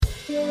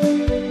Welcome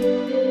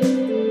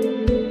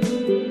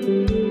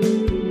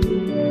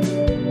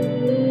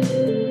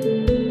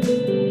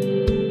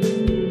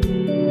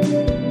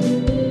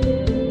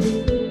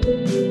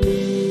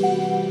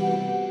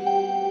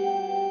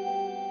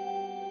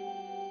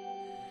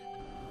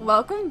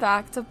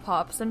back to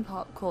Pops and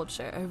Pop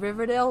Culture, a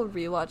Riverdale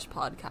rewatch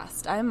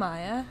podcast. I'm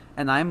Maya.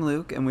 And I'm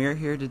Luke, and we are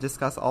here to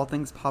discuss all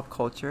things pop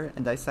culture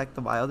and dissect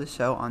the wildest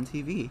show on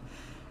TV.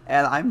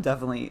 And I'm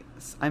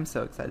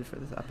so excited for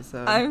this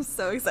episode. I'm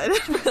so excited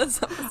for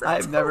this episode.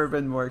 I've never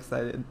been more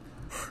excited.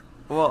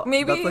 Well,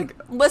 maybe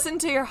Listen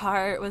to Your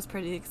Heart was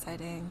pretty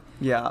exciting.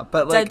 Yeah,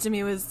 but Dead to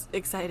Me was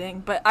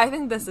exciting, but I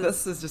think this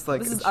is just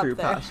like a true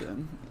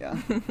passion. Yeah.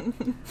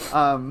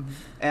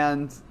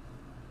 And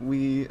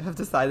we have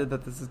decided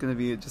that this is going to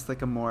be just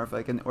like a more of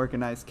like an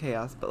organized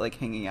chaos, but like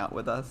hanging out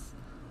with us.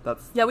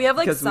 We have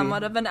like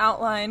somewhat of an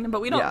outline,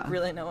 but we don't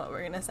really know what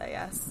we're going to say.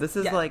 Yes. This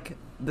is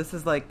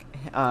like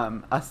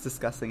us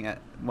discussing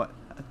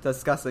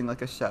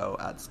like a show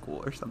at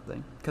school or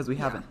something, because we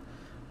haven't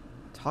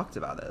talked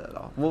about it at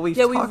all. Well, we've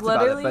talked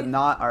about it, but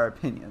not our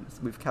opinions.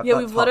 We've kept that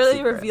we've literally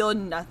secret. revealed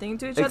nothing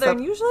to each other,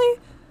 and usually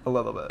a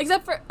little bit,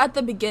 except for at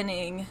the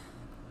beginning.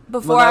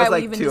 Before I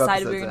even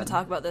decided we were going to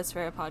talk about this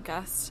for a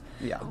podcast.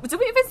 Yeah. Did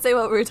we even say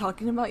what we were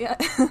talking about yet?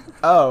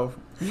 Oh,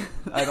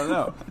 I don't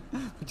know.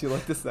 Would you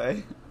like to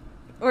say?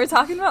 We're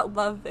talking about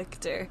Love,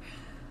 Victor.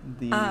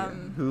 The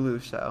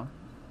Hulu show.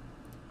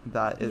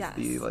 That is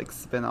the like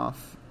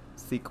spin-off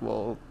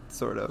sequel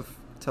sort of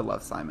to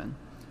Love, Simon.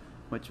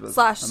 Which was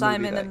 /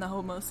 Simon and the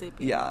Homo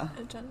sapien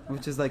agenda.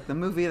 Which is like the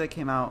movie that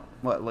came out,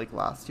 like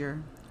last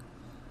year?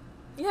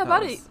 Yeah,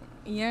 about a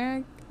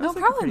year. No,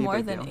 probably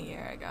more than a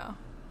year ago.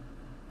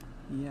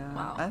 Yeah,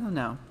 wow. I don't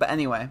know. But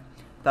anyway,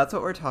 that's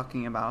what we're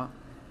talking about.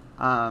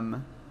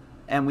 And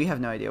we have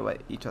no idea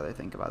what each other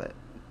think about it,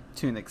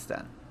 to an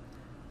extent.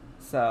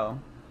 So,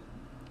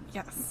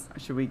 yes.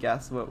 Should we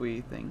guess what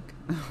we think?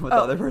 What the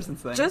other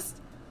person's think?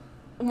 Just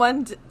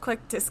one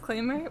quick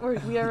disclaimer.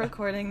 We are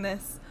recording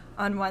this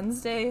on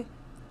Wednesday,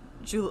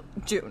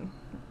 June.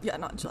 Yeah,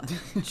 not July.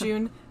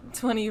 June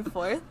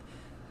 24th.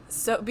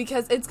 So,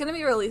 because it's going to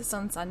be released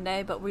on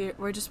Sunday, but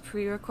we're just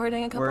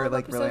pre-recording a couple of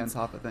episodes. We're really on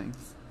top of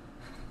things.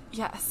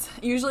 Yes,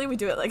 usually we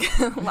do it like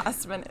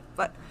last minute,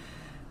 but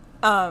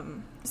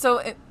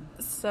so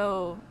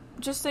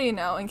just so you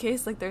know, in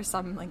case like there's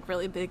some like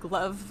really big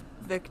Love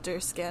Victor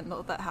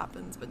scandal that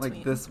happens between,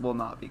 like this will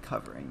not be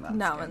covering that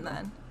now scandal. And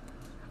then.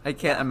 I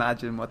can't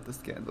imagine what the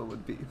scandal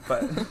would be,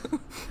 but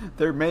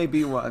there may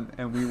be one,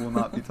 and we will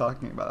not be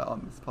talking about it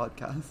on this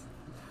podcast.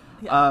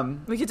 Yeah.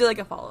 We could do like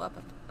a follow-up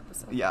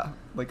episode. Yeah,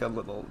 like a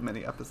little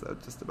mini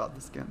episode just about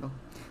the scandal.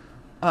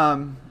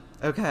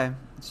 Okay,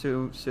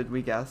 should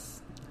we guess?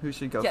 Who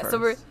should go first? Yeah,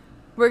 so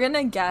we're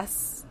gonna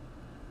guess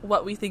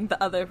what we think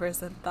the other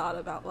person thought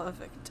about Love,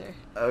 Victor.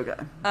 Okay.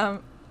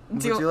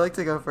 Would you like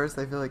to go first?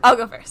 I feel like I'll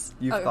go first.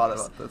 You've thought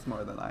about this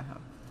more than I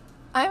have.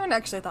 I haven't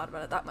actually thought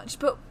about it that much,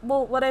 but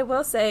what I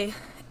will say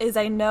is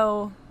I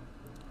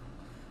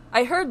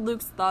heard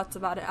Luke's thoughts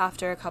about it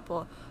after a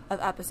couple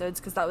of episodes,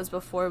 because that was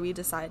before we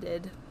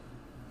decided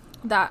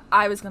that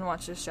I was gonna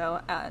watch the show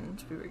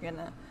and we were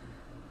gonna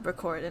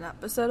record an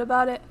episode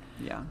about it.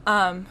 Yeah.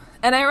 And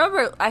I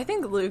remember, I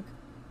think Luke,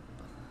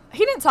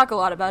 he didn't talk a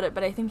lot about it,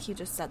 but I think he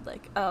just said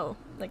like, oh,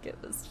 like it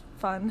was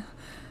fun.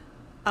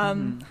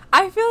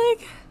 I feel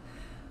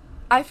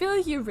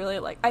like you really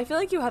I feel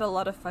like you had a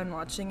lot of fun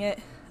watching it,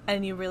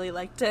 and you really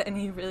liked it,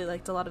 and you really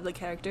liked a lot of the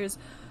characters.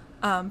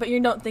 But you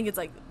don't think it's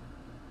like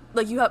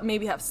you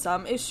maybe have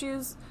some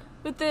issues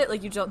with it,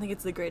 like you don't think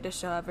it's the greatest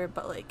show ever,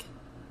 but like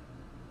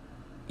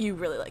you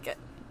really like it.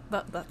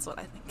 That's what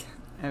I think.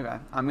 Okay,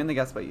 I'm gonna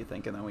guess what you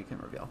think, and then we can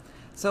reveal.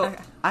 So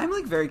I'm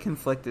like very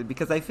conflicted,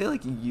 because I feel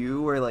like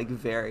you were like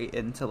very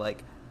into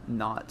like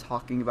not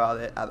talking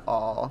about it at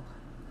all,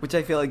 which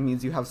I feel like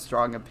means you have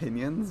strong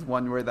opinions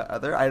one way or the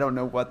other. I don't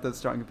know what those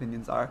strong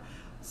opinions are,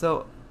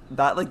 so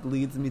that like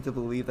leads me to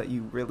believe that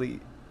you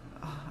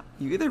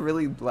either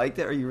really liked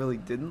it or you really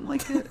didn't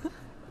like it.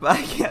 But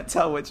I can't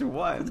tell which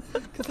one,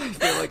 because I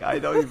feel like I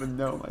don't even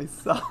know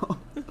myself.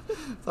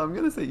 So I'm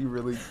gonna say you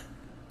really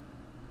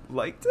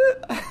liked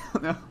it. I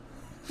don't know.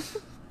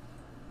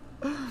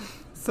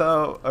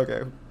 So,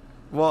 okay.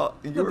 Well,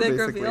 you were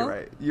basically reveal?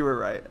 right. You were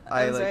right.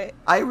 Right.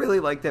 I really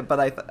liked it, but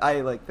I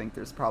think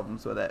there's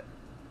problems with it.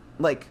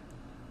 Like,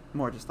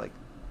 more just like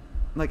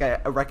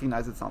I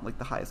recognize it's not like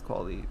the highest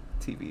quality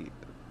TV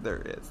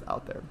there is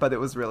out there, but it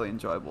was really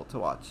enjoyable to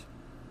watch.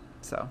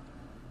 So,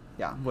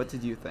 yeah. What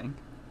did you think?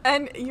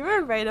 And you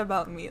were right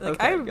about me. Like,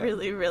 okay, I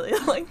really, really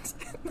liked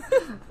it.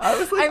 I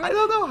was like, I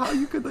don't know how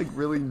you could like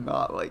really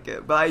not like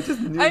it, but I just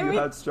knew you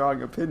had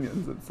strong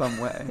opinions in some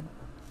way.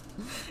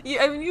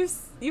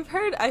 You've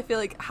heard, I feel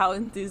like, how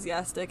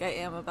enthusiastic I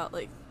am about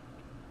like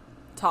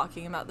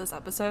talking about this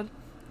episode.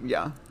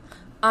 Yeah.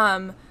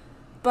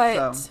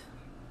 But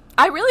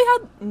I really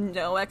had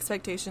no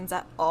expectations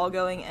at all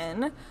going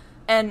in,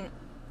 and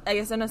I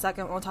guess in a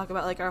second we'll talk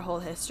about like our whole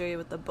history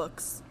with the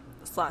books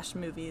 /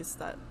 movies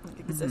that like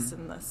exist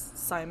in the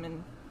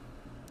Simon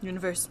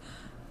universe.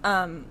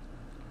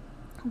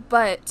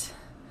 But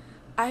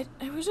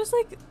it was just,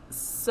 like,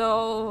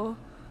 so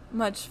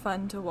much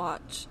fun to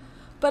watch.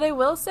 But I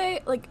will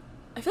say, like,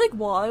 I feel like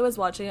while I was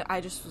watching it,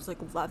 I just was, like,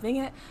 loving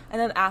it. And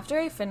then after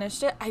I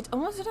finished it, I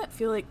almost didn't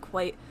feel, like,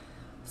 quite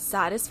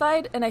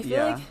satisfied. And I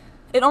feel like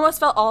it almost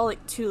felt all,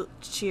 like, too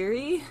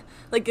cheery.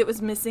 Like, it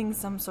was missing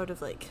some sort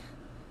of, like...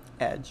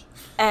 edge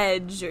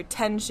or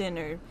tension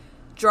or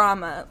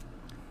drama.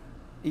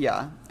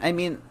 Yeah. I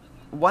mean,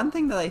 one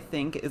thing that I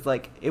think is,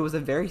 like, it was a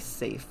very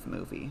safe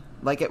movie.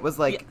 Like, it was,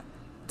 like,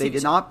 they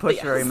did not push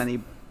very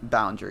many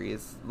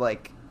boundaries.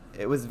 Like,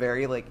 it was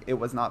very, like, it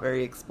was not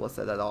very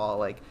explicit at all.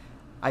 Like,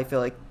 I feel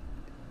like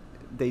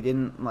they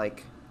didn't,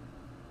 like,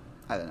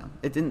 I don't know.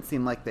 It didn't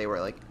seem like they were,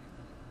 like,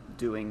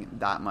 doing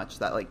that much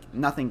that, like,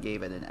 nothing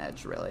gave it an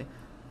edge, really.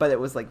 But it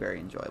was, like, very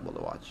enjoyable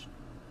to watch,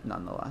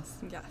 nonetheless.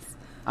 Yes.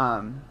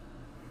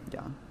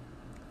 Yeah.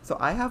 So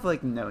I have,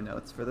 like, no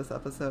notes for this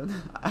episode.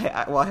 I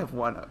have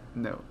one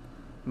note.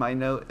 My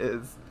note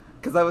is,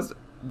 because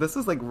this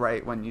was, like,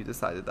 right when you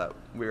decided that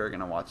we were going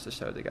to watch the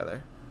show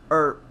together.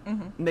 Or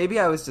maybe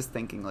I was just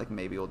thinking, like,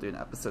 maybe we'll do an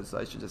episode, so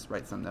I should just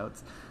write some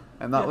notes.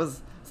 And that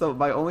was, so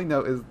my only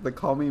note is the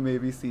Call Me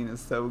Maybe scene is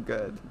so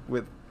good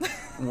with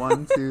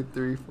 1, 2,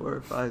 3,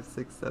 4, 5,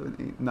 6, 7,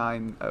 8,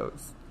 9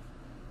 O's.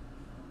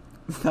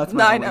 That's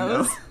my 9 only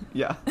O's? note.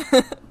 Yeah.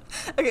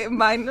 Okay,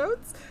 my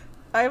notes,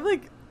 I have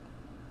like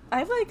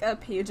a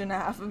page and a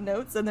half of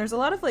notes, and there's a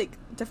lot of, like,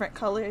 different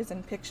colors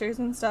and pictures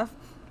and stuff.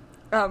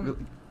 Really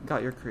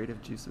got your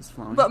creative juices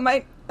flowing. But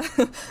my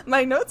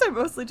notes are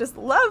mostly just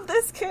love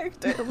this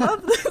character,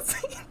 love this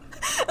scene.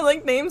 And,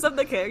 like, names of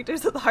the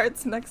characters with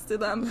hearts next to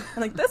them. And,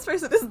 like, this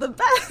person is the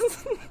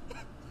best.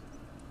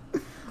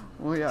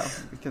 Well, yeah,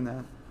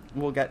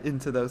 we'll get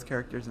into those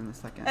characters in a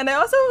second. And I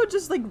also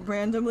just, like,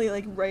 randomly,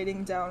 like,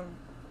 writing down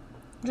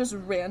just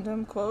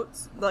random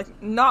quotes.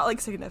 Like, not,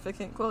 like,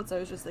 significant quotes. I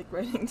was just, like,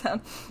 writing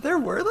down. There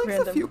were, like,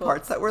 a few quotes.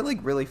 parts that were, like,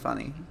 really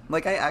funny.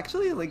 Like, I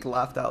actually, like,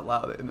 laughed out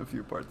loud in a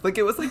few parts. Like,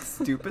 it was, like,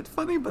 stupid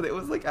funny, but it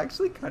was, like,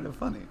 actually kind of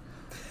funny.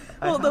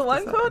 Well, the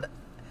one quote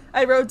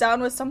I wrote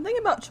down was something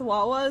about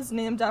Chihuahuas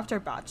named after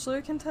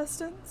Bachelor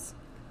contestants.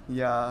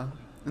 Yeah.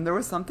 And there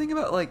was something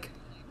about, like,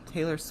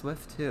 Taylor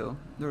Swift, too.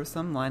 There was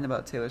some line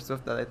about Taylor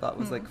Swift that I thought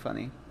was, like,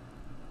 funny.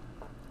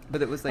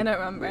 But it was, like, I don't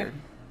remember. Weird.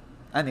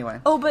 Anyway.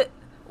 Oh, but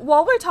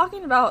while we're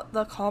talking about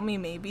the Call Me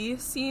Maybe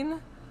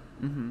scene,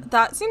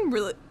 that scene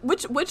really...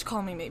 Which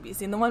Call Me Maybe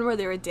scene? The one where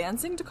they were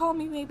dancing to Call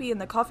Me Maybe in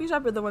the coffee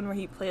shop, or the one where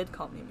he played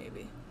Call Me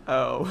Maybe?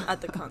 Oh.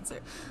 At the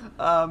concert.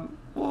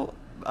 Well,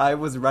 I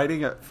was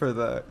writing it for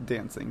the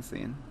dancing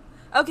scene.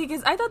 Okay,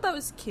 because I thought that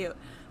was cute.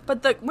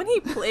 But when he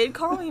played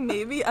Call Me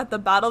Maybe at the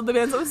Battle of the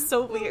Bands, it was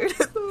so weird.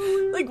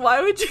 Like,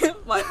 why would you...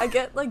 I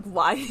get, like,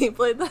 why he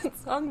played that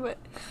song, but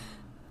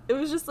it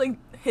was just, like,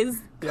 his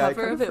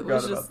cover of it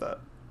was just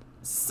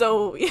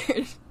so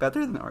weird.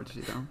 Better than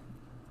Archie, though,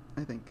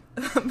 I think.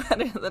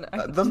 Better than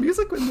Archie. The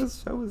music in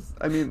this show was...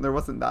 I mean, there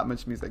wasn't that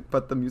much music,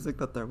 but the music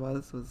that there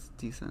was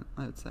decent,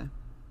 I would say.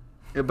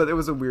 Yeah, but it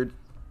was a weird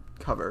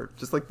cover.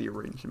 Just, like, the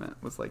arrangement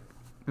was, like...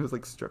 It was,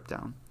 like, stripped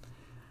down.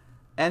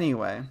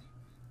 Anyway...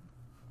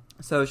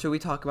 So, should we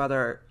talk about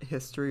our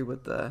history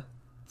with the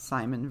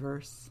Simon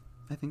verse?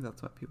 I think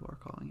that's what people are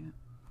calling it.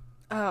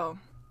 Oh,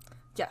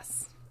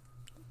 yes.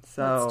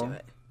 So, let's do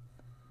it.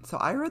 So,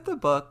 I read the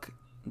book,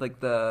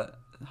 like what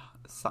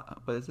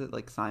is it?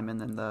 Like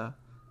Simon and the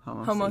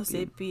Homo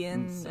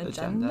Sapiens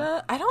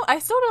Agenda? I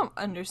still don't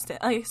understand.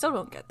 I still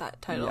don't get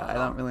that title. Yeah, I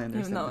don't really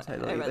understand the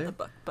title either. I read the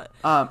book, but...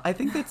 I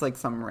think it's like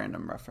some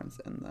random reference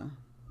in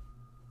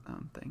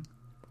the thing.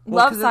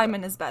 Love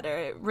Simon is better.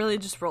 It really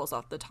just rolls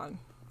off the tongue.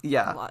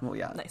 Yeah, well,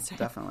 yeah, nicer.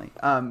 Definitely.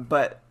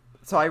 But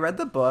so I read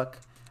the book.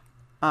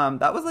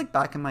 That was like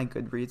back in my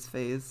Goodreads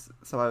phase,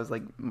 so I was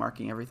like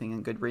marking everything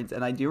in Goodreads,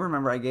 and I do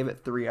remember I gave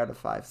it 3 out of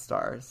 5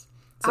 stars.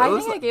 So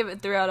I gave it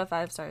 3 out of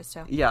 5 stars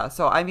too. Yeah,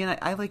 so I mean,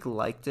 I like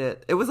liked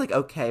it. It was like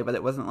okay, but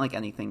it wasn't like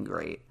anything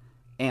great.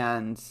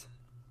 And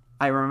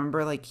I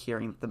remember like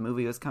hearing that the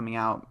movie was coming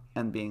out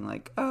and being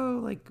like,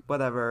 oh, like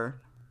whatever.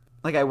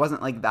 Like I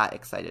wasn't like that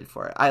excited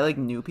for it. I like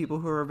knew people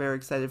who were very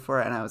excited for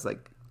it, and I was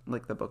like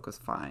the book was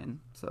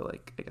fine, so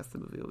like I guess the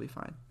movie will be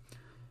fine.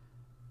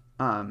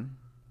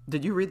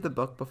 Did you read the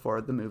book before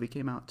the movie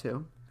came out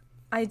too?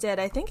 I did.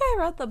 I think I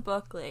read the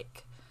book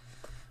like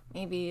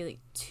maybe like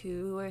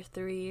 2 or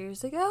 3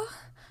 years ago.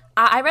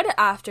 I read it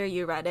after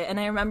you read it, and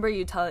I remember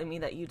you telling me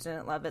that you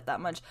didn't love it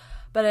that much,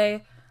 but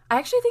I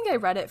actually think I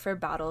read it for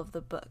Battle of the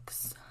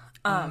Books.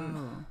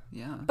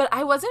 Yeah. But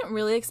I wasn't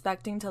really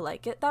expecting to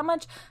like it that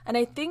much, and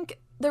I think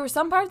there were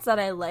some parts that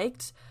I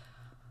liked.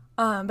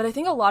 But I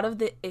think a lot of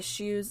the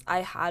issues I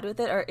had with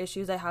it are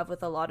issues I have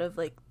with a lot of,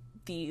 like,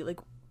 the, like,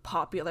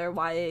 popular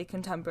YA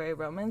contemporary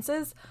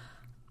romances.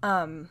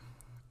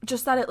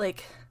 Just that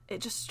it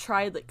just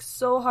tried, like,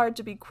 so hard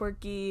to be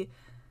quirky.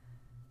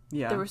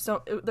 Yeah. There's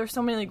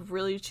so many, like,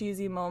 really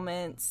cheesy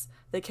moments.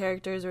 The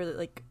characters were,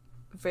 like,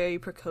 very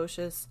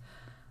precocious.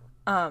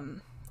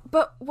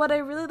 But what I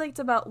really liked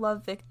about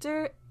Love,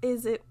 Victor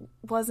is it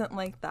wasn't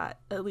like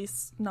that. At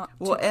least not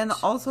too much. And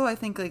also I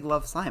think, like,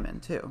 Love, Simon,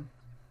 too.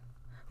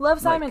 Love,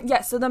 Simon.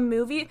 Yes, so the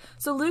movie.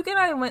 So Luke and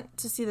I went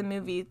to see the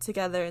movie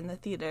together in the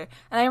theater,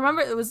 and I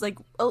remember it was like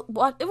it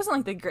wasn't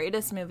like the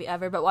greatest movie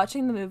ever, but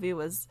watching the movie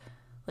was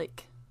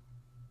like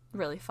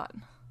really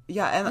fun.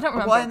 Yeah, and I don't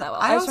remember it that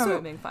well. I just remember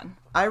it being fun.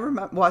 I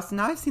remember. Well, so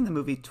now I've seen the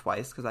movie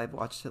twice because I've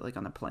watched it like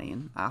on a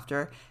plane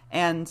after,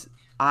 and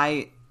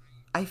I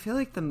feel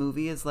like the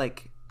movie is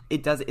like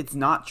it's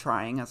not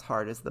trying as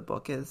hard as the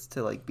book is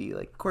to like be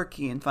like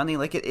quirky and funny.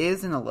 Like it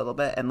is in a little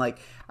bit, and like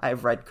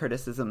I've read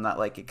criticism that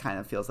like it kind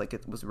of feels like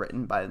it was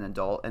written by an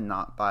adult and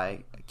not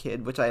by a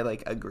kid, which I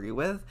like agree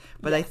with.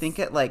 But I think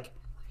it like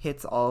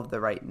hits all of the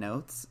right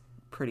notes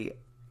pretty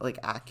like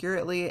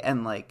accurately,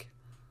 and like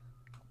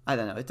I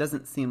don't know, it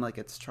doesn't seem like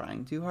it's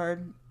trying too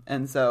hard.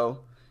 And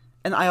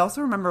I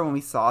also remember when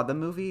we saw the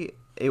movie,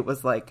 it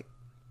was like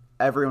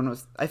I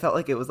felt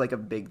like it was like a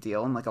big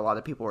deal, and like a lot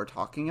of people were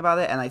talking about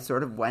it, and I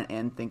sort of went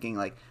in thinking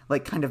like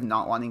kind of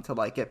not wanting to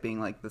like it, being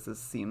like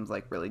seems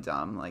like really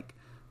dumb, like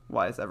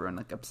why is everyone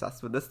like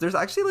obsessed with this? There's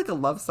actually like a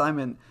Love,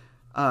 Simon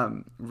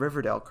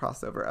Riverdale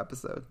crossover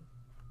episode.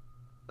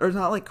 Or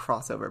not like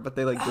crossover, but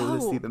they like go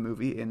to see the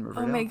movie in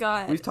Riverdale. Oh my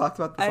god. We've talked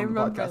about this on the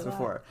podcast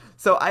before.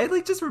 So I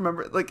like just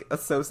remember like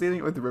associating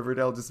it with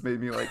Riverdale just made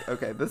me like,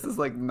 okay, this is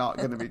like not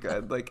going to be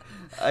good. Like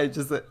I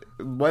just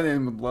went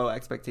in with low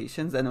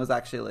expectations and was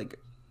actually like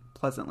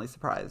pleasantly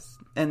surprised.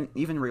 And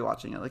even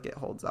rewatching it, like it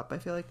holds up, I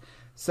feel like.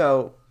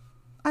 So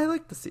I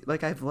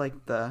like I've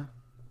liked the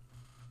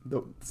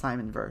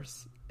Simon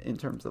verse in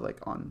terms of like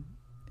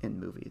in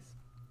movies.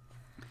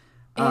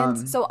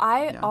 And so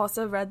I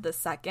also read the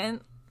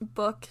second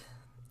book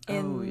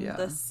in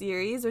the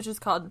series, which is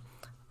called,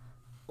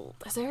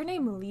 is her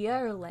name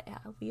Leah or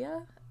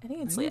Leah? I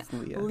think it's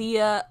Leah.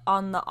 Leah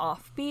on the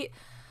Offbeat.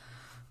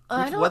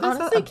 What is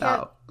that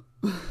about?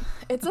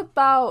 It's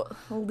about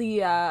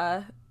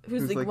Leah,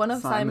 who's like one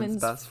of Simon's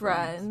best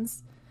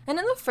friends. And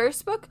in the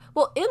first book,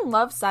 well, in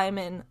Love,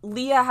 Simon,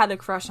 Leah had a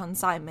crush on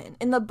Simon.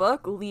 In the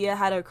book, Leah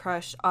had a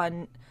crush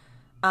on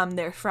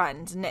their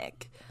friend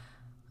Nick.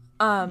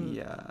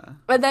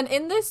 But then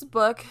in this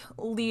book,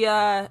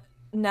 Leah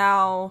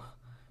now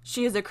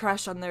she has a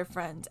crush on their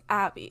friend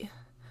Abby.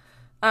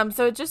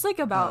 So it's just like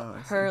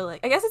about her,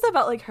 like I guess it's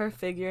about like her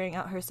figuring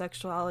out her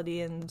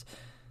sexuality and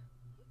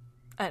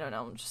I don't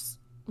know, just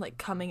like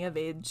coming of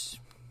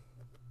age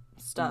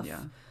stuff.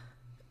 Yeah.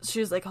 She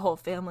was like a whole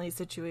family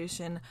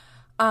situation.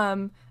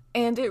 And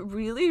it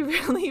really,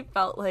 really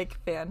felt like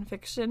fan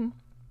fiction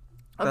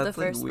of the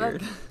first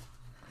book.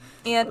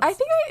 And I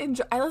think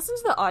I listened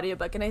to the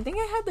audiobook and I think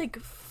I had like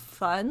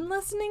fun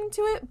listening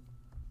to it,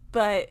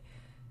 but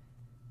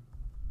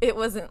it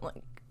wasn't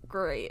like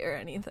great or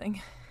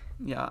anything.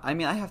 Yeah, I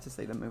mean, I have to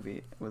say the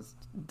movie was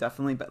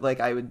definitely like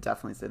I would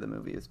definitely say the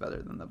movie is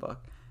better than the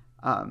book.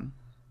 I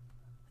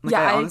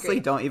honestly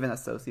don't even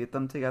associate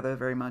them together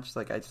very much.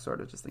 Like I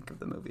sort of just think of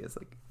the movie as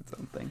like its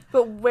own thing.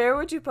 But where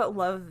would you put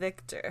Love,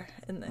 Victor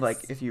in this?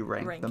 Like if you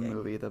rank the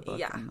movie, the book.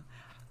 Yeah.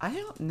 I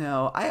don't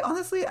know.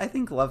 I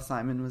think Love,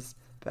 Simon was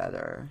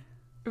better.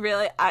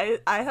 Really?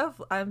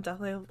 I'm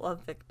definitely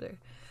Love, Victor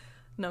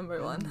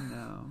number one.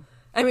 No.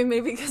 I mean,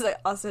 maybe because I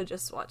also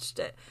just watched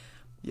it.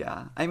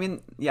 Yeah. I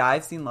mean, yeah,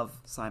 I've seen Love,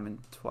 Simon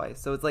twice.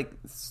 So it's like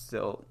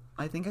still,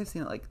 I think I've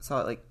seen it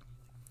saw it like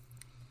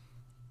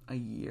a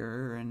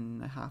year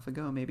and a half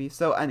ago maybe.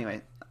 So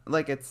anyway,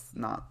 like it's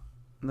not,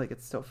 like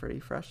it's still pretty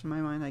fresh in my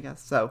mind, I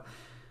guess. So,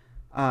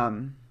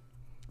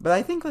 but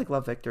I think like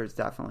Love, Victor is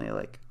definitely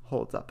like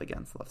holds up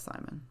against Love,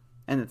 Simon.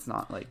 And it's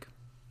not like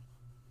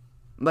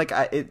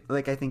I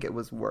think it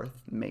was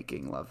worth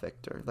making Love,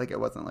 Victor. Like it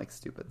wasn't like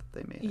stupid that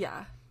they made it.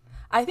 Yeah.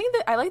 I think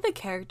that I like the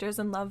characters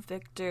in Love,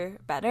 Victor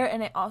better,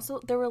 and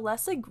there were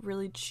less like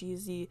really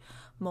cheesy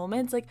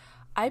moments. Like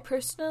I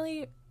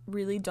personally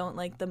really don't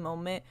like the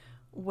moment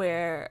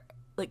where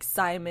like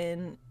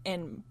Simon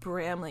and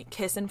Bram like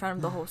kiss in front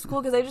of the whole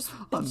school because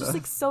it's just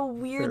like so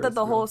weird that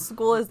the whole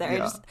school is there.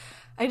 Yeah.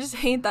 I just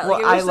hate that.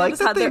 Like I wish they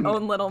just had their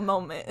own little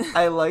moment.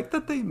 I like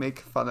that they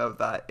make fun of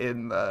that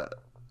in the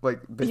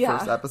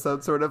first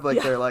episode, sort of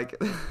like they're like.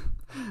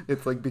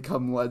 It's like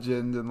become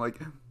legend and like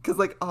because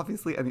like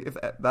obviously if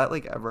that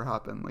like ever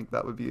happened, like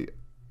that would be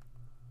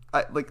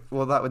that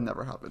would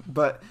never happen,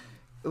 but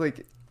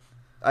like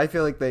I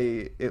feel like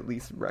they at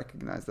least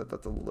recognize that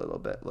that's a little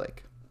bit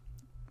like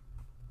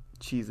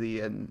cheesy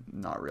and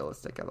not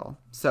realistic at all.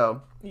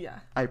 So yeah,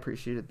 I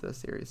appreciated the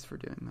series for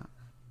doing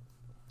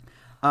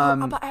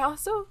that. But I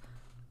also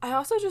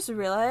just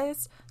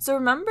realized, so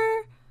remember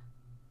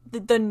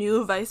the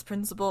new vice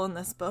principal in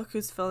this book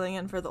who's filling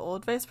in for the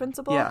old vice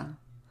principal? Yeah.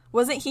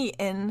 Wasn't he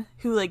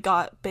who, like,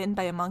 got bitten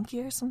by a monkey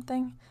or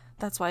something?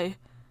 That's why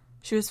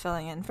she was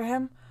filling in for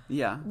him?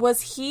 Yeah.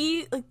 Was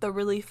he, like, the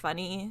really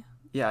funny?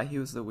 Yeah, he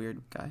was the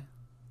weird guy.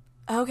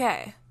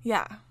 Okay,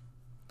 yeah.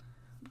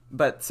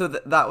 But, so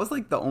that was,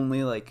 like, the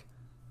only, like,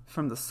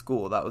 from the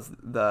school, that was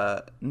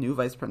the new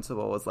vice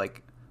principal was,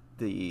 like,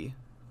 the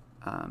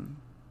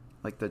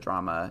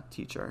drama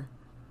teacher.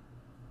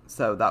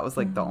 So that was,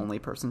 like, the only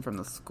person from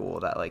the school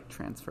that, like,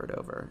 transferred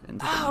over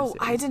into the new series.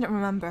 I didn't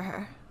remember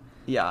her.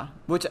 Yeah,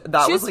 which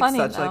that was like funny,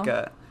 such though. Like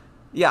a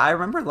Yeah, I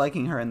remember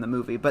liking her in the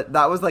movie, but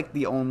that was like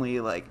the only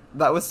like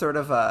that was sort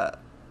of a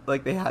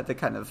like they had to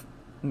kind of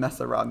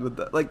mess around with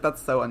the like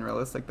that's so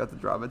unrealistic that the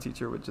drama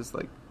teacher would just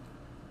like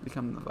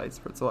become the vice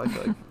principal. I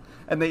feel like,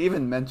 and they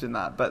even mentioned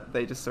that, but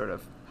they just sort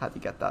of had to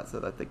get that so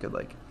that they could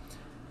like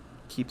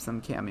keep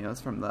some cameos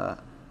from the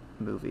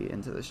movie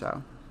into the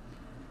show.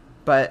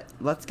 But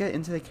let's get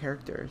into the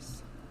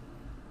characters.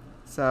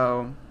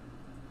 So,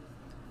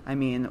 I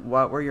mean,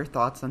 what were your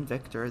thoughts on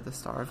Victor, the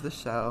star of the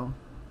show?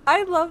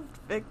 I loved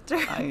Victor.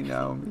 I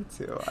know, me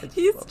too.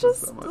 He's love him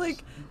just so much.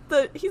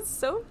 like he's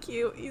so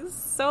cute. He's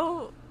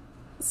so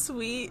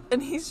sweet,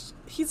 and he's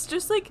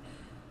just like,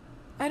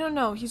 I don't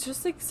know. He's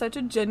just like such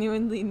a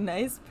genuinely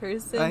nice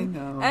person. I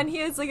know. And he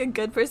has like a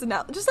good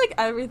personality. Just like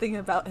everything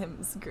about him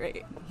is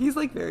great. He's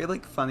like very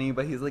like funny,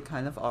 but he's like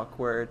kind of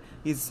awkward.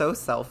 He's so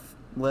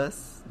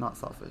selfless, not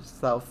selfish,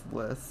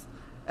 selfless.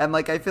 And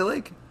like I feel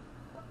like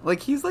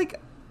he's like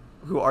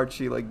who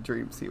Archie like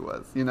dreams he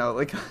was, you know,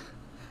 like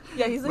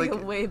Yeah, he's like a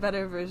way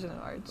better version of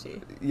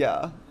Archie.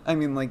 Yeah. I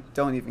mean like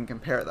don't even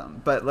compare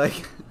them. But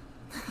like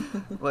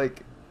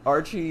like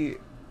Archie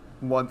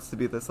wants to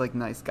be this like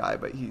nice guy,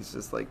 but he's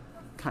just like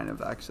kind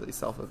of actually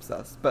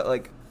self-obsessed. But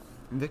like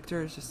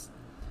Victor is just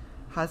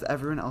has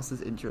everyone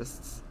else's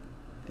interests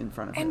in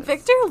front of him. And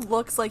Victor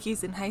looks like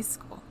he's in high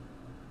school.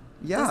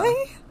 Yeah. Does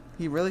he?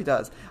 He really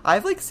does.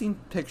 I've like seen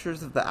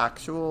pictures of the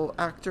actual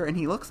actor and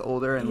he looks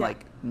older and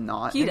like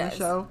not in the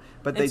show,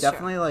 but they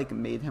definitely like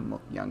made him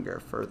look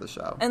younger for the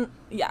show. And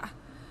yeah.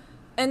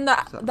 And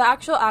the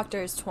actual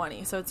actor is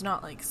 20, so it's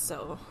not like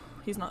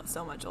he's not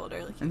so much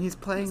older. Like and he's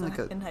playing like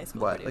in high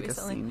school like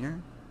recently. a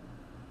senior?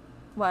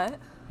 What?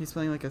 He's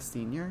playing like a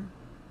senior?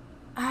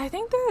 I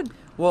think they're...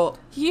 Well...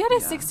 He had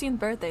his 16th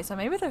birthday, so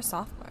maybe they're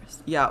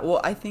sophomores. Yeah, well,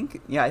 I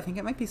think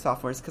it might be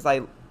sophomores, because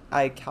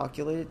I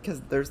calculated,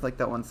 because there's like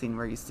that one scene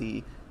where you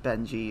see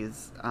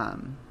Benji's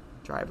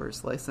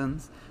driver's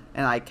license,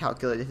 and I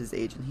calculated his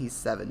age, and he's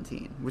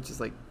 17, which is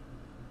like...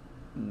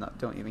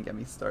 don't even get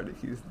me started.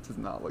 He does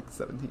not look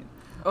 17.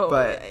 Oh,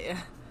 but,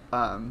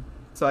 yeah.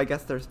 So I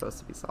guess they're supposed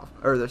to be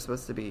they're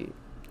supposed to be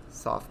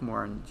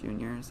sophomore and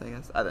juniors, I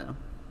guess. I don't know.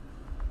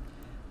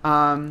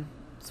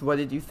 So what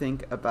did you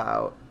think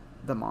about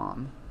the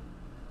mom,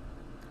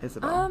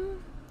 Isabel?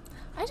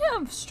 I didn't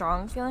have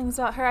strong feelings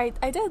about her.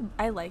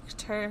 I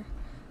liked her.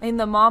 I mean,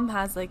 the mom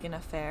has like an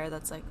affair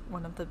that's like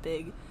one of the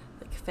big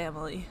like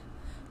family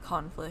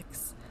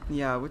conflicts.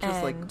 Yeah, which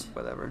is like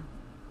whatever.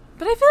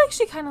 But I feel like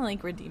she kind of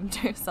like redeemed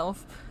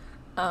herself.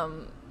 I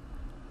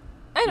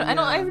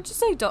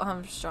just like don't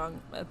have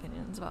strong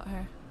opinions about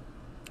her.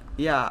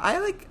 Yeah, I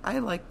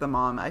like the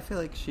mom. I feel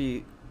like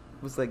she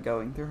was like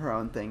going through her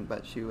own thing,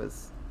 but she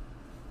was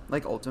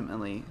like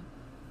ultimately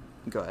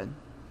good.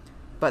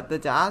 But the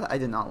dad, I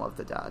did not love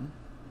the dad.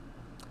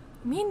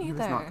 Me neither. He was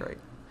not great.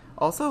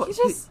 Also,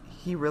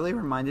 he really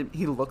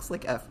he looks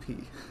like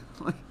FP.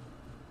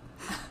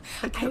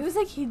 Like, I was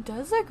like, he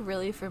does look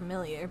really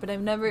familiar, but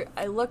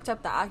I looked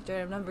up the actor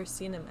and I've never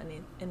seen him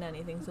in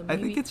anything, so maybe...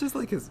 I think it's just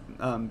like his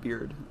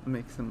beard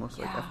makes him look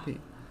like FP.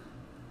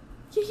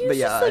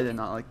 Yeah, I did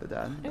not like the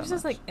dad. It was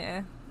just like,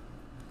 eh.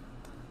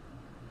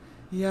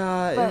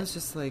 Yeah, it was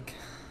just like...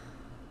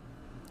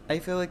 I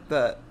feel like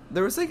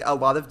there was like a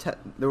lot of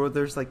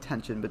there's like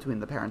tension between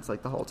the parents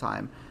like the whole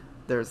time.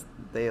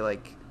 They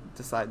like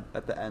decide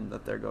at the end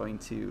that they're going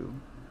to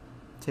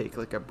take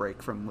like a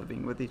break from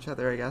living with each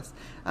other, I guess.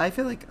 And I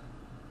feel like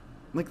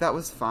that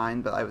was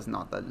fine, but I was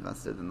not that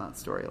invested in that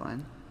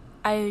storyline.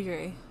 I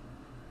agree.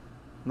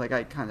 Like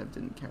I kind of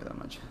didn't care that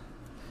much.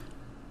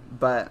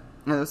 But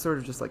it was sort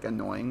of just like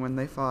annoying when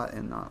they fought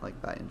and not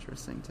like that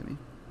interesting to me.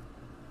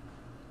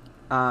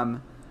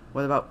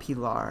 What about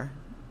Pilar?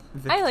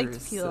 Victor's I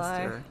liked Pilar.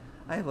 Sister.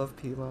 I love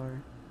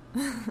Pilar.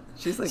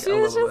 She's like a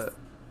little bit.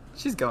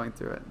 She's going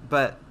through it,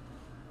 but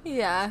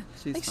yeah,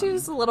 she's like funny. she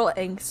was a little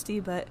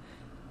angsty, but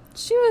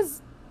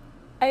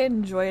I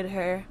enjoyed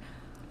her.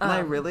 And I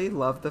really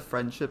love the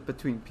friendship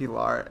between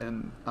Pilar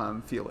and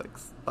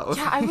Felix. That was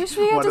I wish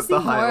we had to see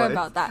more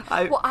about that.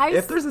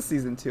 If there's a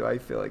season 2, I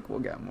feel like we'll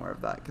get more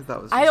of that because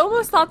that was. I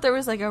almost thought there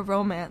was like a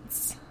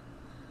romance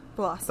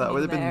blossoming. That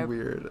would have been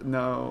weird.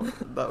 No,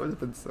 that would have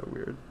been so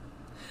weird.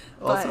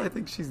 Also, I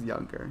think she's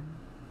younger.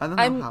 I don't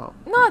know how.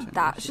 Not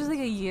that. She's like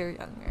a year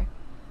younger.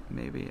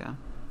 Maybe, yeah.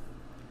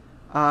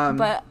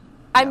 But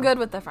I'm good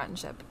with the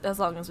friendship as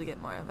long as we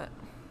get more of it.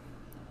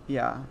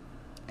 Yeah.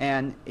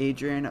 And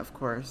Adrian, of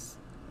course,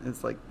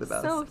 is like the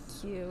best. So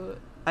cute.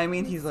 I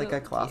mean, he's like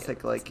a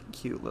classic, like,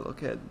 cute little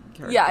kid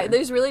character. Yeah,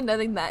 there's really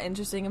nothing that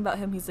interesting about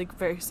him. He's like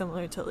very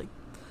similar to like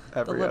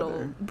the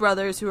little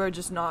brothers who are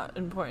just not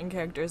important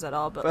characters at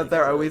all. But like,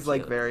 they're always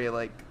like very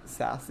like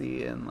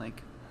sassy and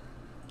like.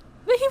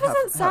 But he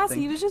wasn't sassy.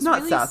 He was just not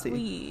really sassy,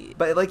 sweet.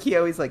 But like he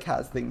always like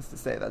has things to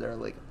say that are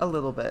like a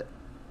little bit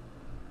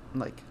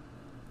like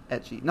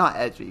edgy. Not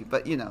edgy,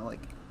 but you know,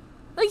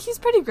 like he's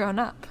pretty grown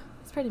up.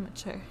 He's pretty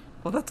mature.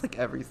 Well, that's like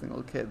every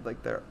single kid.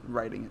 Like they're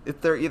writing. If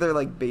they're either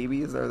like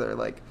babies or they're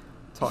like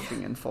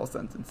talking in full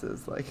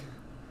sentences, like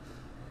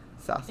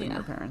sassing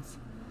their parents.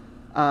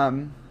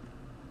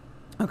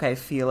 Okay,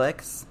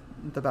 Felix,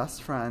 the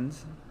best friend.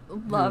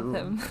 Love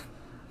him.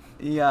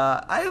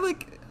 Yeah, I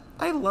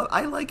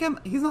like him.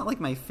 He's not like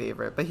my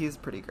favorite, but he's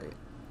pretty great.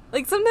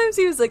 Like sometimes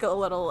he was like a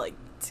little like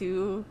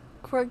too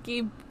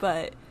quirky,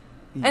 but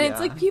and Yeah. it's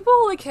like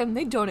people like him,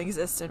 they don't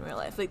exist in real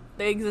life. Like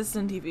they exist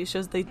in TV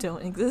shows, they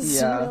don't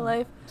exist in real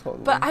life.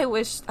 Totally. But I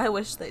wish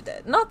they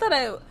did. Not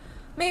that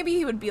maybe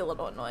he would be a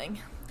little annoying.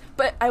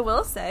 But I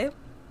will say,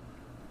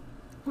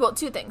 well,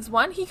 two things.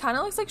 One, he kind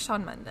of looks like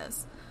Shawn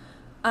Mendes.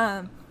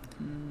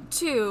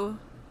 Two,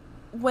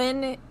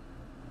 when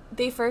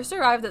they first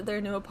arrived at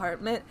their new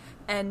apartment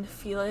and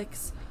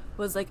Felix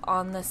was like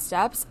on the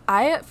steps,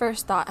 I at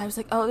first thought, I was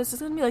like, oh, this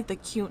is gonna be like the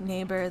cute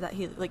neighbor that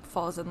he like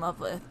falls in love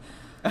with.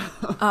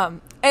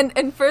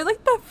 And for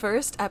like the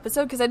first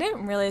episode, because I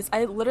didn't realize,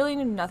 I literally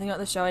knew nothing about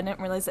the show. I didn't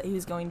realize that he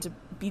was going to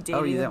be dating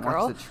Oh, you a didn't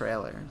girl. watch the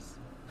trailers.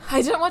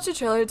 I didn't watch the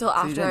trailer until So you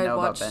after didn't I know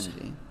watched. about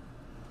Benji.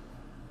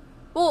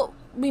 Well,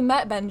 we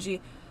met Benji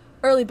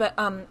early, but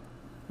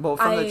Well,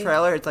 from the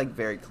trailer, it's like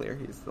very clear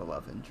he's the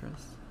love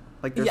interest.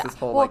 Like there's this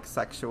whole like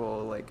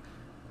sexual like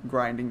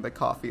grinding the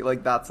coffee.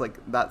 Like that's like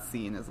that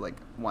scene is like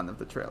one of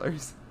the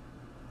trailers.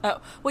 Oh,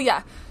 well,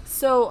 yeah.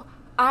 So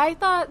I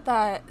thought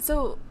that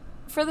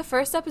for the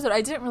first episode,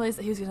 I didn't realize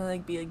that he was gonna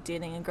like be like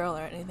dating a girl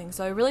or anything.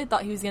 So I really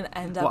thought he was gonna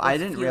end up. Well, with I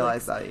didn't Felix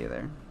realize that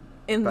either.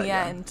 In the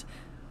end,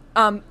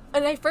 and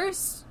I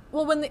first,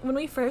 well, when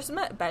we first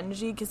met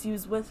Benji, because he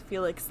was with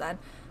Felix then,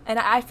 and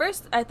I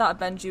thought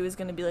Benji was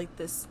gonna be like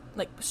this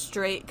like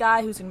straight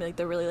guy who's gonna be like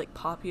the really like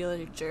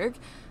popular jerk,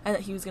 and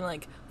that he was gonna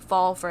like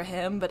fall for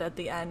him, but at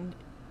the end,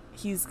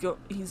 he's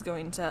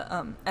going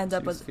to end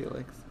up with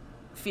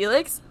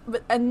Felix,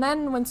 and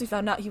then once we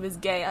found out he was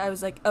gay, I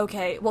was like,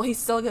 okay, well, he's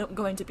still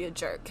going to be a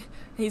jerk.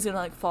 He's gonna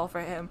like fall for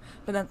him,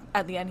 but then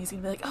at the end he's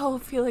gonna be like, oh,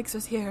 Felix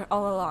was here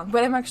all along.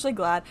 But I'm actually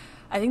glad.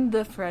 I think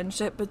the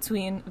friendship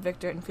between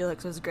Victor and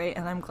Felix was great,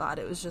 and I'm glad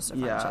it was just a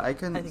friendship. Yeah, I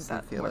couldn't see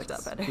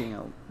Felix being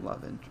a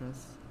love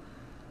interest.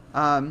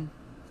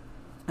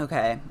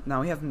 Okay,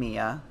 now we have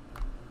Mia.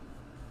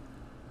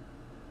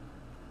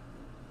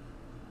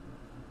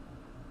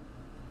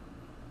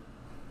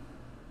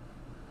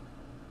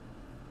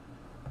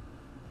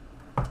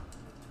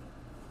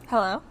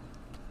 Hello.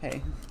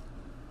 Hey.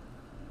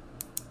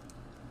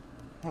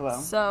 Hello.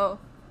 So,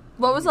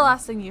 what was the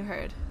last thing you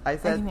heard? I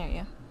can hear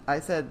you. I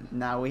said,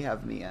 now we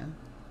have Mia.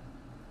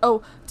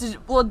 Oh,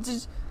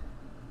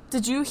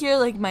 did you hear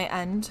like my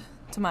end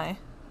to my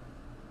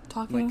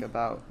talking? Like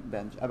about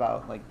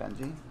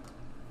Benji?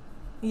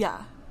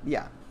 Yeah.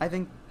 Yeah, I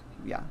think,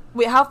 yeah.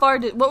 Wait,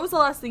 what was the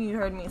last thing you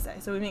heard me say?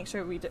 So we make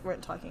sure we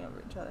weren't talking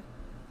over each other.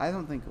 I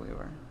don't think we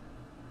were.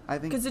 I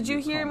think. Because did you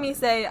hear me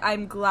say,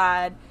 I'm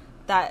glad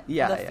that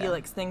the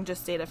Felix thing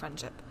just stayed a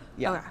friendship?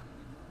 Yeah. Okay.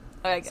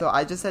 Okay, good. So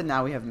I just said,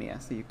 now we have Mia,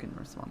 so you can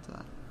respond to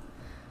that.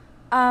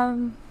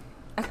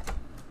 Okay.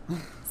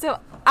 So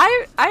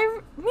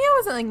Mia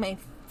wasn't like my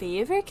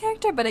favorite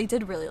character, but I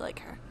did really like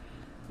her.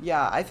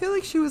 Yeah, I feel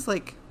like she was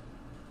like,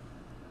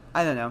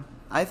 I don't know.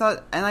 I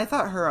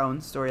thought her own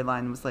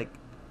storyline was like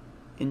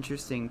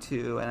interesting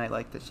too, and I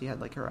liked that she had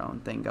like her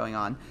own thing going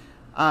on.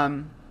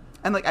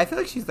 And like I feel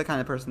like she's the kind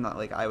of person that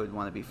like I would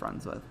want to be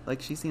friends with.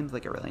 Like she seems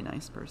like a really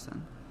nice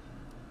person.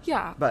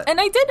 Yeah, but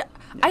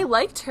I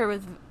liked her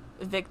with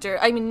Victor.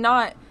 I mean,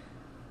 not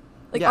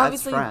like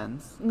obviously as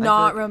friends,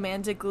 not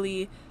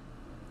romantically.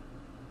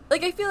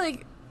 Like I feel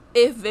like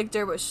if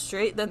Victor was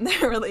straight, then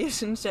their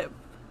relationship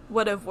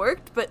would have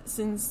worked. But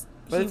since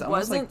it's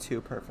almost wasn't, like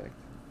too perfect,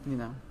 you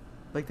know.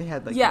 Like they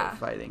had like no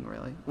fighting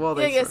really. Well,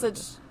 I guess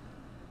it's.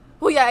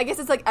 Well, yeah, I guess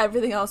it's like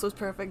everything else was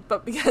perfect,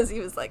 but because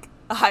he was like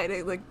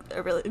hiding like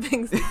a really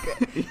big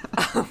secret.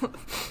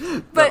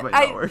 But that might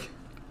not work.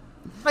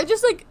 I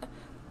just like,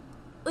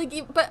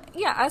 but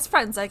yeah, as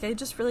friends, like I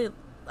feel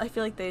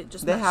like they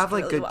have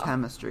like really good well.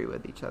 chemistry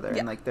with each other,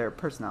 and like their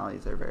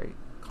personalities are very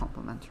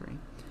complementary.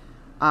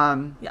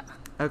 Yeah.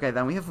 Okay,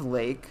 then we have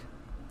Lake.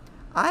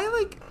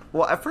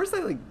 At first I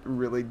like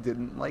really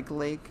didn't like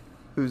Lake,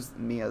 who's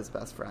Mia's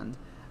best friend,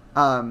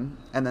 and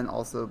then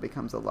also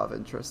becomes a love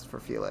interest for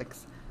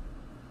Felix.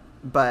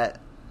 But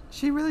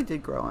she really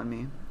did grow on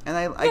me, and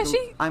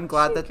I'm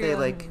glad that they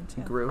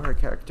like grew her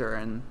character.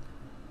 And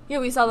yeah,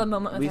 we saw the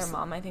moment with her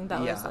mom. I think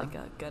that was like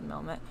a good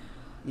moment.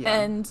 Yeah.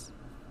 And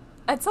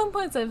at some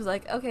points I was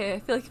like, okay, I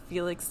feel like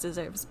Felix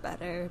deserves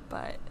better,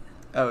 but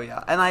oh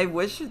yeah, and I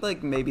wish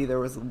like maybe there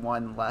was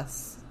one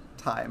less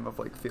time of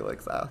like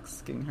Felix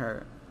asking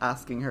her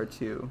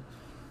to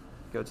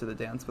go to the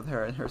dance with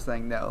her and her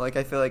saying no. Like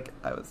I feel like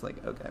I was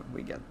like, okay,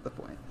 we get the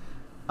point.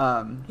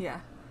 Yeah.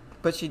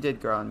 But she did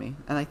grow on me,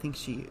 and I think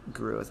she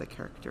grew as a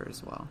character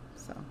as well.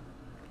 So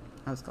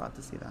I was glad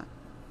to see that.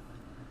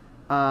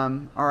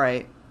 All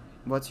right,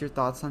 what's your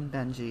thoughts on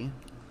Benji?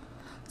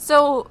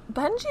 So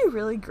Benji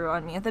really grew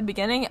on me. At the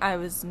beginning, I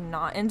was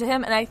not into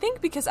him, and I think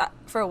because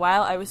for a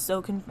while I was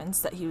so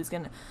convinced that he was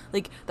gonna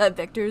that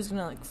Victor was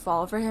gonna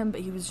fall for him,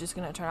 but he was just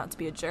gonna turn out to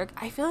be a jerk.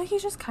 I feel like he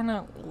just kind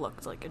of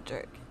looked like a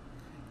jerk.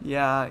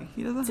 Yeah,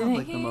 he doesn't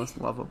have the most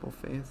lovable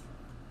face.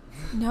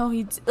 No,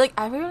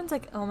 everyone's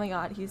like, oh my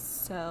god, he's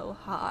so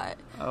hot.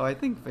 Oh, I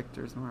think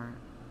Victor's more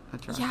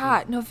attractive.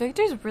 Yeah, no,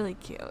 Victor's really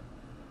cute.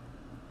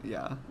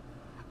 Yeah.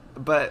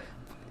 But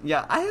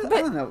yeah, I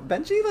don't know.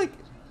 Benji like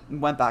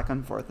went back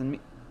and forth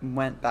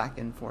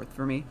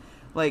for me.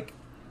 Like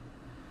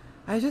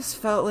I just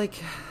felt like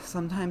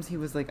sometimes he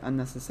was like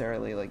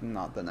unnecessarily like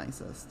not the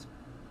nicest.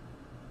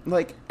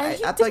 Like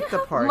and at like the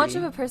party, much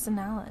of a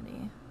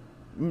personality.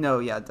 No,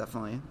 yeah,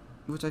 definitely.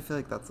 Which I feel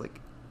like that's like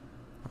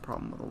a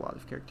problem with a lot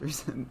of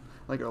characters and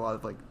like a lot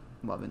of like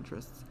love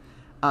interests,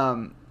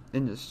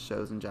 in just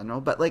shows in general.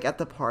 But like at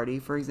the party,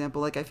 for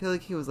example, like I feel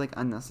like he was like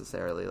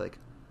unnecessarily like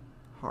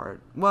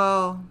hard.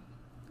 Well,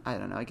 I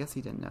don't know. I guess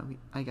he didn't know.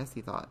 I guess he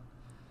thought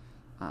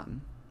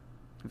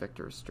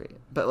Victor was straight,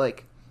 but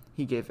like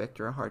he gave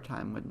Victor a hard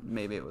time when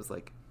maybe it was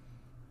like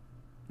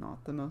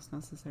not the most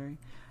necessary.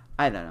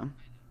 I don't know.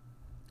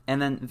 And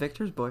then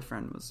Victor's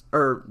boyfriend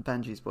or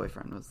Benji's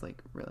boyfriend was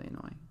like really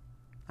annoying.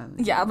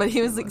 Yeah, but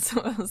he was like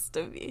supposed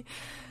to be.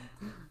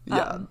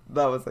 Yeah,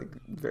 that was like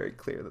very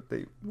clear that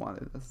they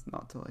wanted us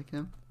not to like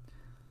him.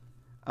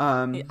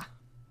 Yeah.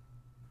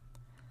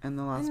 And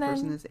the last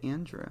person is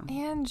Andrew.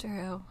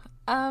 Andrew.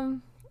 I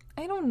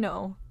don't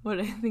know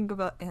what I think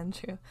about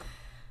Andrew.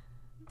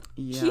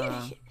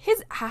 Yeah.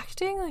 His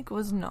acting like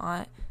was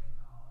not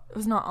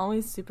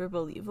always super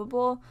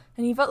believable,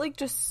 and he felt like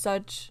just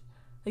such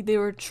like they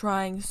were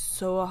trying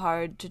so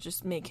hard to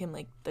just make him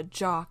like the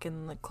jock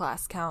and the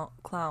class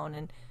clown,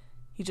 and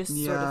he just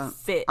sort of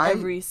fit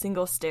every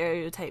single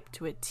stereotype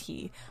to a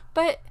T.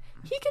 But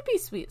he could be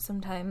sweet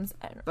sometimes.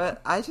 I don't know.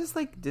 But I just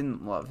like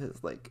didn't love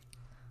his like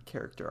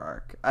character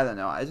arc. I don't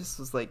know. I just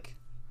was like,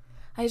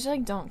 I just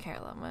like don't care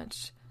that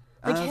much.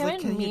 Like him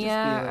and Mia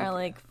are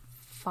like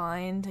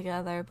fine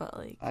together, but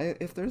like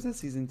if there's a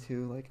season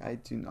 2, like I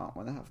do not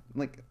want to have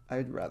like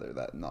I'd rather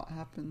that not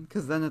happen,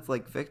 because then it's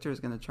like Victor's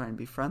gonna try and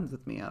be friends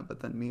with Mia, but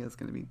then Mia's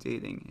gonna be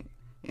dating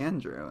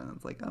Andrew, and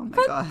it's like, oh my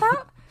god.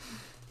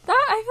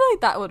 That I feel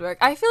like that would work.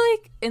 I feel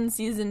like in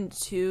season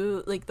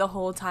 2, like the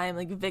whole time,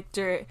 like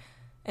Victor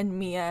and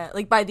Mia,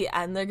 like by the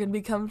end they're gonna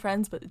become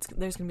friends, but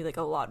there's gonna be like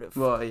a lot of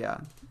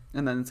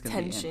and then it's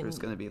gonna be Andrew's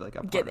gonna be like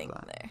a part of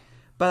that. There.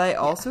 But I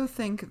also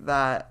think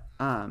that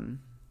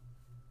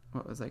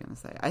what was I going to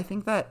say? I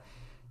think that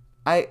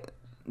I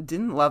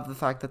didn't love the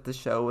fact that the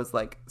show was,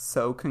 like,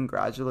 so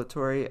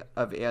congratulatory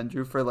of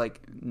Andrew for,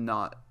 like,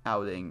 not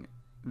outing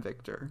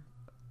Victor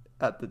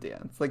at the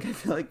dance. Like, I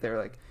feel like they're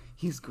like,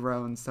 he's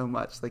grown so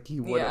much. Like, he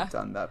would have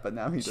done that, but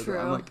now he doesn't.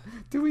 I'm like,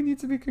 do we need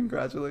to be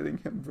congratulating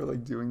him for,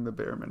 like, doing the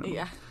bare minimum?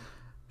 Yeah.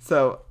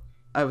 So,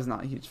 I was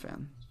not a huge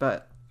fan.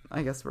 But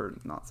I guess we're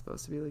not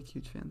supposed to be, like,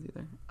 huge fans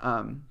either.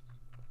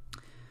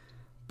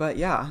 But,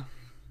 yeah.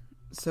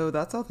 So,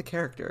 that's all the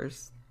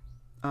characters.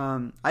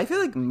 I feel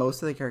like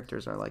most of the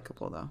characters are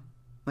likable, though.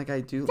 Like, I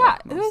do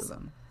like most of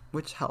them,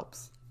 which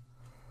helps.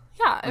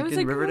 Yeah, it like was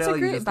in Riverdale,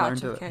 you just learn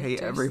to characters.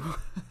 hate everyone.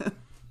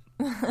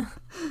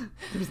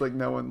 There's like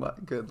no one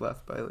good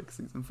left by like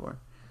season 4.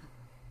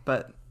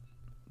 But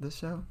this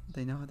show,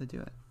 they know how to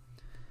do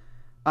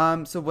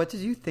it. So what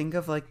did you think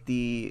of like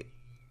the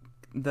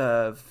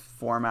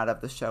format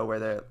of the show where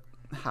they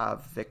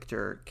have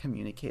Victor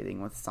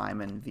communicating with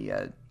Simon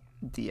via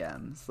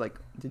DMs? Like,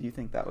 did you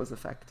think that was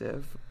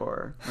effective,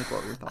 or like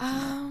what were your thoughts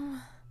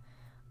on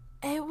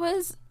that? It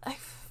was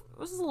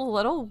a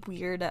little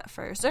weird at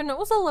first, and it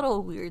was a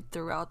little weird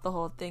throughout the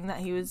whole thing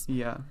that he was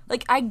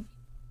like I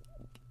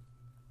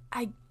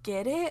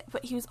get it,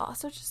 but he was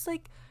also just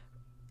like,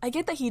 I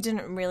get that he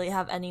didn't really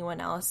have anyone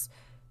else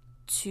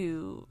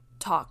to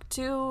talk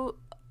to,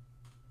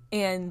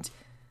 and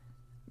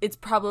it's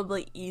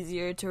probably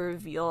easier to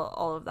reveal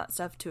all of that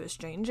stuff to a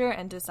stranger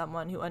and to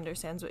someone who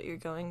understands what you're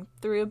going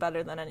through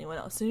better than anyone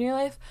else in your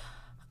life.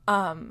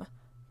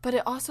 But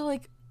it also,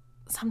 like,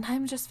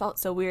 sometimes just felt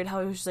so weird how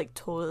he was just, like,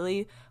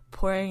 totally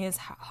pouring his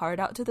heart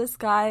out to this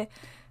guy.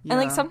 Yeah.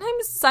 And, like,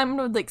 sometimes Simon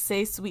would, like,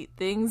 say sweet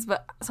things,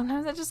 but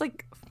sometimes I just,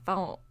 like,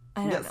 felt,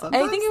 I don't know.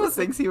 Sometimes I think it was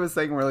the things he was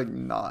saying were, like,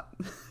 not,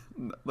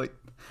 like,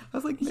 I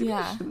was like, maybe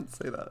I shouldn't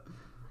say that.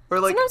 Or,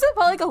 like, sometimes it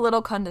felt, like, a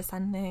little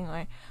condescending,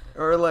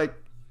 or like,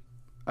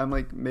 I'm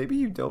like, maybe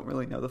you don't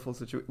really know the full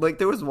situation. Like,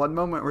 there was one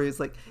moment where he's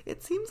like,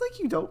 it seems like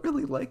you don't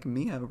really like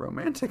Mia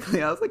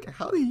romantically. I was like,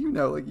 how do you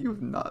know? Like, you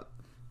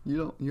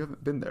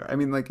haven't been there. I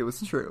mean, like, it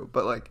was true,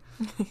 but, like,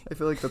 I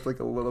feel like that's,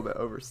 like, a little bit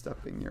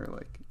overstepping your,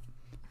 like,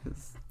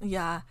 his...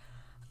 Yeah.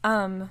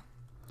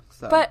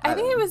 But I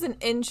think it was an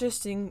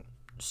interesting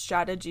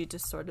strategy to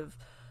sort of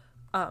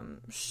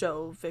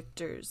show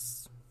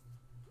Victor's...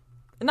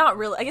 Not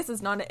really. I guess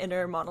it's not an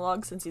inner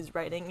monologue since he's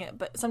writing it,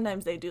 but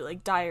sometimes they do,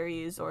 like,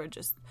 diaries or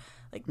just...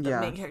 like the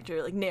main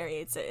character like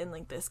narrates it in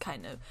like this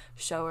kind of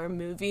show or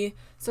movie,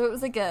 so it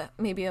was like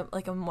maybe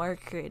a more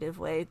creative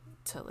way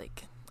to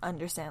like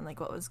understand like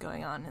what was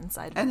going on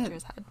inside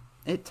Victor's head.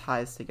 It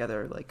ties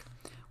together like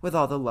with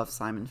all the Love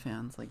Simon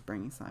fans, like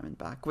bringing Simon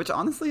back, which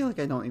honestly like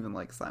I don't even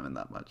like Simon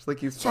that much. Like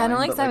he's fine, I don't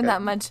like Simon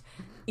that much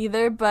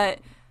either, but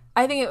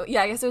I think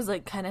I guess it was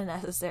like kind of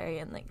necessary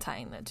in like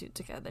tying the two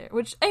together,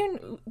 which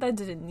that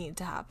didn't need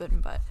to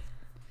happen, but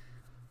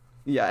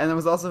yeah, and it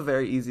was also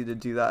very easy to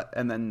do that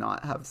and then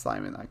not have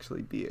Simon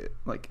actually be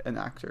like an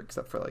actor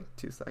except for like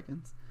 2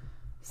 seconds.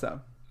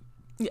 So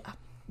Yeah.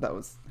 that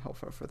was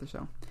helpful for the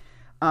show.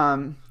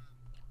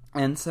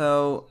 And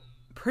so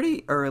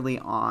pretty early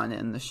on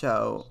in the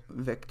show,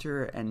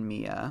 Victor and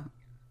Mia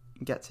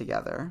get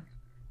together.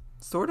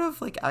 Sort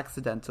of like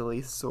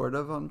accidentally, sort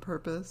of on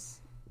purpose.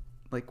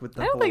 Like with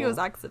the I don't think it was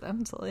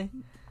accidentally.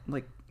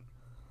 Like,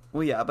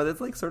 well, yeah, but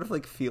it's like sort of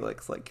like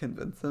Felix like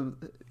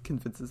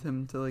convinces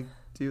him to like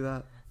do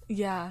that.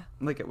 Yeah.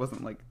 Like it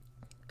wasn't like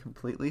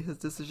completely his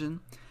decision.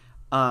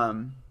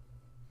 And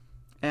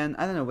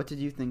I don't know, what did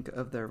you think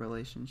of their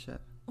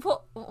relationship?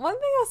 Well, one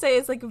thing I'll say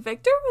is, like,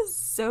 Victor was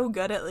so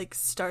good at, like,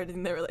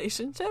 starting the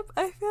relationship,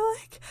 I feel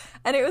like.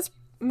 And it was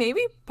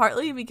maybe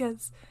partly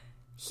because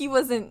he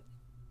wasn't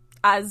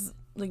as,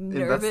 like,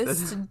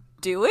 nervous to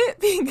do it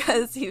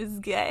because he was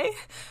gay.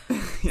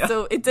 Yeah.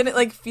 So it didn't,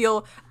 like,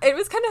 feel... It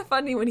was kind of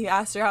funny when he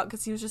asked her out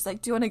because he was just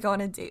like, do you want to go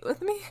on a date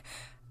with me?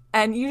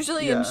 And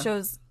usually in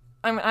shows...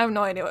 I mean, I have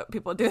no idea what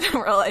people do in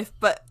real life,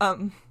 but,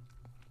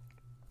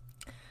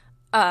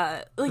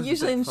 like,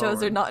 usually in shows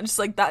they're not just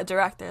like that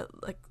direct. They're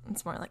like,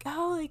 it's more like,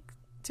 oh, like,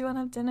 do you want to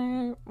have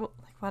dinner? Well,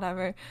 like,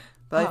 whatever.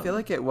 But I feel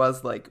like it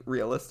was like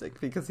realistic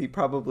because he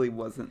probably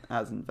wasn't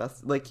as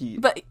invested. Like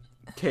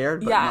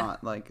cared, but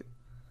not like.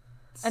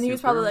 And he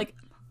was probably like,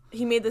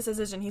 he made this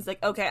decision. He's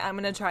like, okay, I'm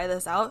gonna try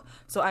this out.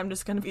 So I'm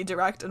just gonna be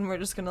direct, and we're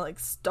just gonna like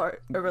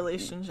start a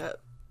relationship.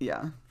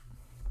 Yeah.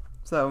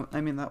 So I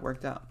mean that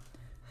worked out.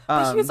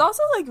 But he was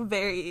also like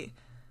very,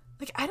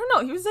 like, I don't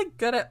know. He was like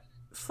good at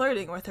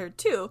flirting with her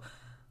too.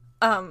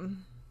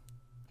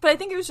 But I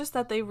think it was just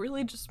that they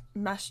really just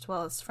meshed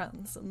well as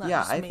friends, and that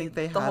just made think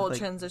they the whole like,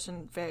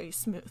 transition very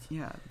smooth.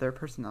 Yeah, their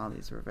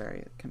personalities were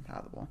very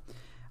compatible.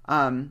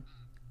 And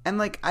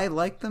like I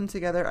liked them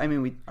together. I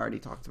mean, we already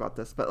talked about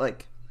this, but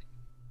like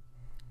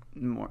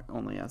more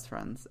only as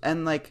friends.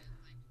 And like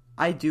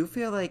I do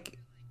feel like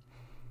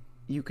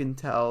you can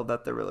tell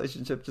that the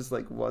relationship just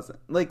like wasn't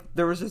like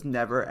there was just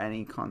never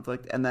any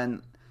conflict, and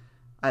then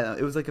I don't know,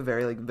 it was like a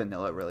very like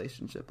vanilla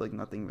relationship, like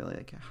nothing really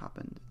like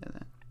happened in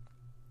it.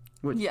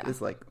 Which is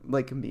like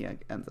Mia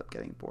ends up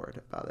getting bored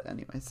about it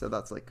anyway, so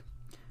that's like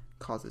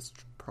causes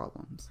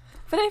problems.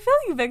 But I feel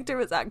like Victor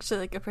was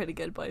actually like a pretty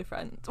good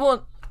boyfriend.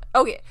 Well,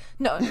 okay,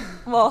 no,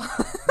 well,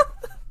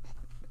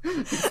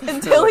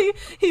 until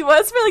he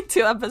was for like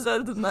 2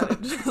 episodes, and then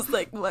it just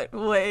like went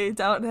way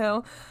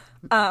downhill.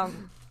 But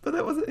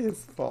that wasn't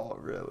his fault,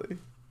 really.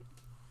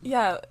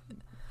 Yeah.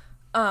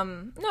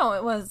 No,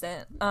 it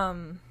wasn't.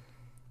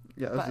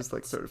 Yeah, it was just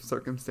like sort of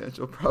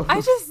circumstantial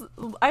problems.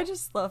 I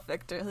just love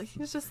Victor. Like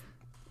he's just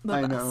the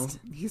best. I know.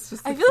 He's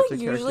just I feel like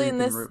usually in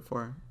this root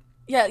for.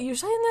 Yeah,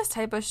 usually in this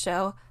type of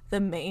show, the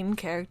main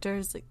character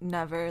is like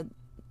never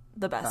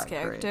the best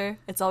character. Great.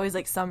 It's always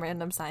like some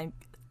random side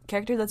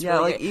character that's really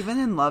like great. Even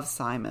in Love,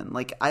 Simon.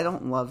 Like I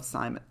don't love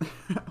Simon.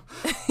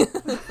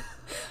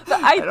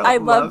 But I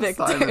love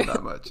Victor Simon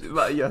that much.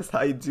 But yes,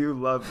 I do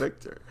love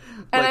Victor.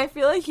 And I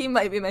feel like he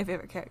might be my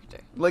favorite character.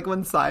 Like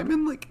when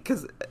Simon, like,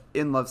 because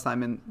in Love,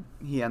 Simon,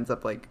 he ends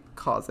up like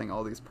causing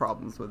all these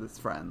problems with his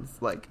friends.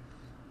 Like,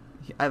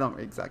 I don't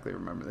exactly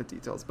remember the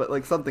details, but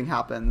like something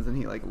happens and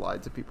he like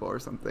lied to people or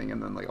something,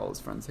 and then like all his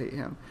friends hate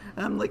him.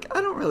 And I'm like,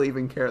 I don't really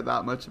even care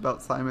that much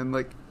about Simon.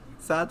 Like,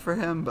 sad for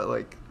him, but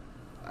like,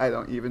 I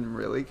don't even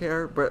really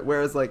care. But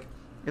whereas like,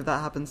 if that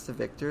happens to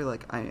Victor,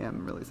 like, I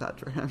am really sad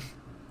for him.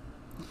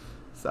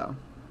 So,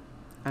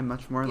 I'm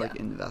much more like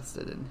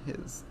invested in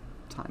his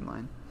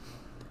timeline.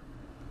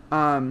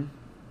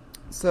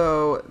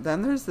 So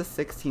then there's the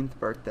 16th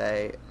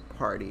birthday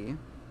party,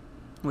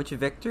 which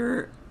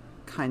Victor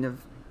kind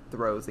of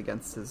throws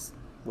against his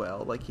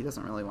will. Like, he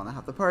doesn't really want to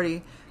have the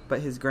party,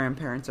 but his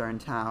grandparents are in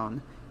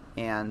town,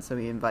 and so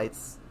he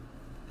invites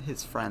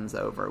his friends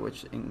over,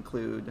 which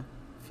include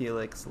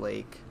Felix,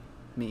 Lake,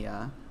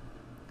 Mia,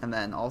 and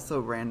then also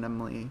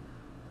randomly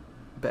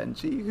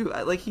Benji, who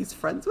like he's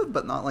friends with,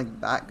 but not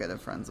like that good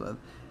of friends with.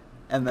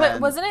 And then,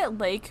 but wasn't it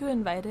Lake who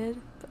invited,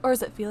 or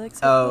is it Felix?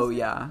 Oh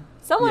yeah,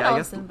 someone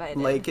else invited.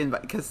 Lake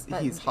because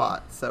he's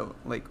hot, so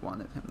Lake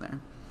wanted him there.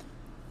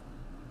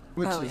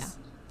 Which is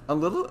a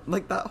little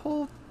like that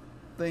whole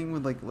thing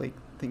with like Lake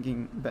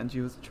thinking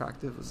Benji was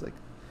attractive was like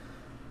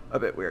a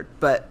bit weird,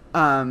 but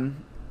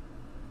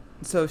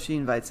so she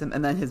invites him,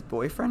 and then his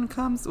boyfriend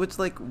comes. Which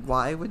like,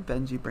 why would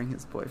Benji bring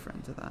his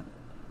boyfriend to that?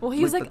 Well,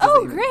 he was like,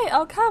 "Oh, great!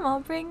 I'll come. I'll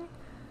bring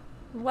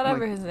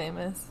whatever his name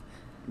is."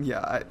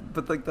 Yeah,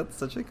 but like that's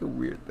such like a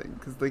weird thing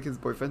because like his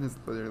boyfriend has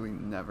literally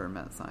never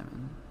met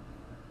Simon.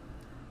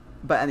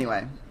 But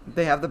anyway,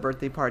 they have the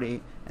birthday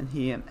party, and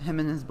him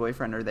and his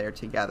boyfriend are there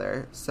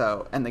together.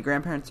 So, and the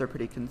grandparents are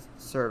pretty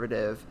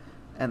conservative,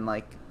 and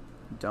like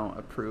don't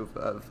approve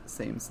of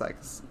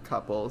same-sex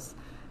couples.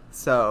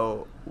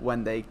 So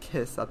when they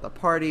kiss at the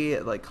party,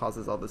 it like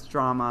causes all this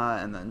drama,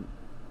 and then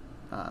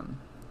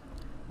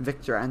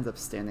Victor ends up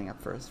standing up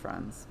for his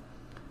friends,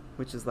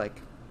 which is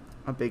like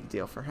a big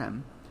deal for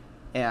him.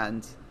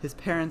 And his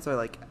parents are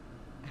like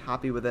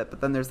happy with it, but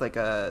then there's like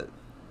a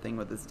thing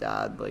with his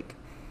dad like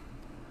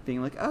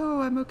being like, "Oh,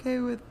 I'm okay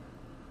with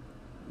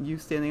you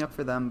standing up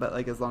for them, but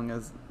like as long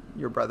as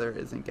your brother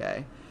isn't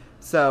gay."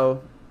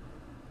 So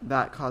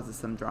that causes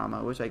some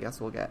drama, which I guess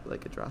will get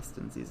like addressed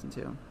in season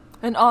 2.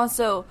 And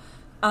also,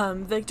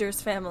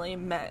 Victor's family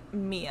met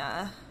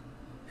Mia,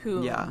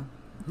 who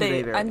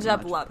they ended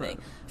up loving.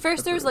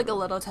 First, there was like a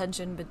little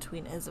tension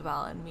between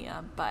Isabel and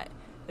Mia, but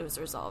it was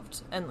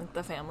resolved, and like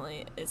the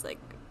family is like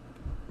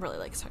really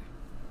likes her.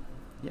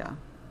 Yeah,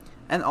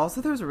 and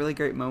also there was a really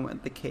great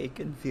moment, the cake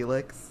and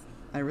Felix.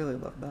 I really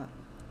loved that.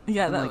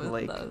 Yeah, and, that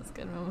was a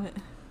good moment.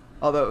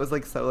 Although it was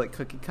like so like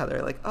cookie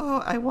cutter, like,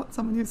 oh, I want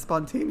someone who's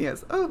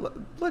spontaneous. Oh,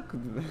 look,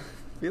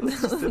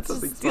 Felix just did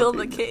something. Steal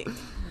the cake.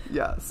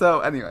 Yeah. So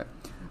anyway,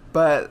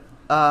 but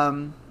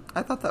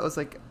I thought that was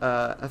like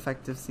a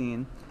effective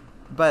scene,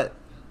 but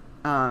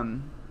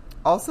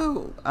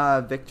also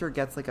Victor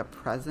gets like a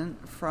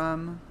present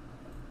from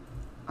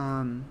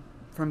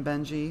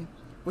Benji,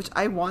 which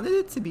I wanted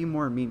it to be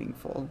more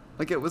meaningful.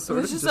 Like, it was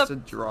sort of just a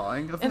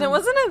drawing of him. And it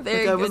wasn't a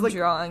very good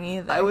drawing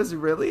either. I was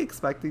really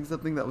expecting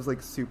something that was,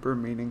 like, super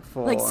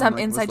meaningful. Like, some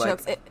inside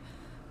jokes.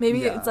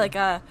 Maybe it's like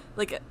a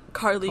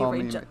Carly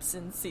Rae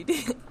Jepsen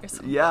CD or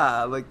something.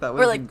 Yeah, like, that would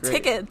be great. Or, like,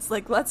 tickets.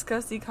 Like, let's go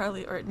see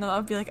Carly. Or, no, that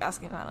would be like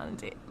asking him out on a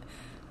date.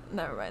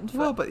 Never mind.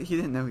 Well, but he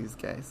didn't know he was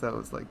gay, so it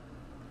was like...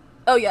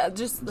 Oh, yeah, let's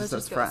just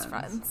go as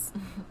friends.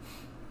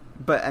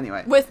 But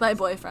anyway. With my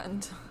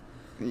boyfriend.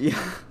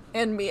 Yeah.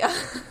 And Mia.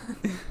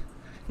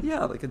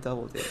 Yeah, like a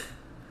double date.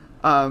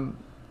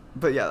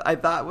 But yeah,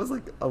 that was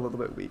like a little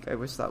bit weak. I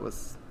wish that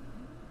was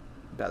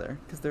better,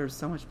 because there's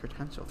so much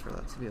potential for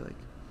that to be like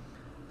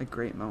a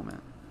great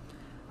moment.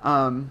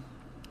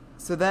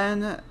 So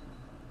then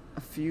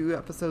a few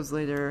episodes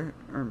later,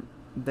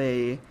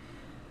 Benji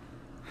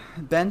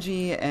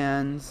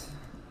and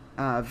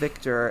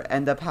Victor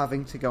end up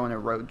having to go on a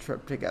road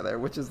trip together,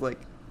 which is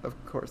like, of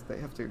course they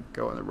have to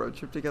go on a road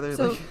trip together.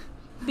 So, like,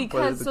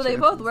 because they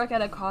both work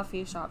at a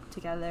coffee shop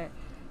together,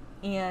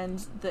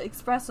 and the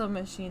espresso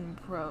machine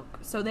broke,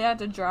 so they had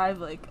to drive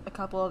like a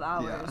couple of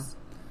hours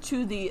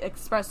to the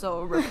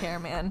espresso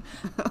repairman.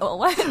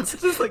 It's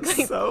just like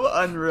so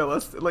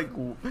unrealistic. Like,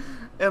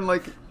 and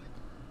like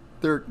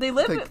they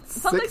live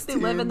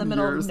in the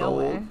middle of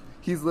nowhere. Old.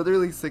 He's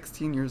literally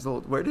 16 years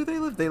old. Where do they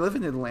live? They live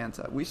in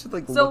Atlanta. We should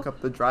look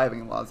up the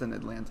driving laws in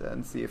Atlanta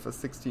and see if a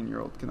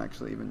 16-year-old can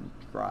actually even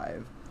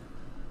drive.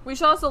 We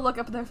should also look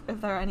up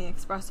if there are any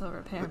espresso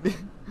repairmen.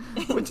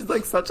 Which is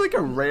like such like a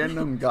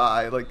random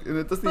guy. Like, and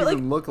it doesn't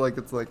even look like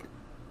it's like...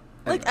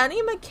 Anyway. Like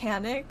any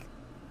mechanic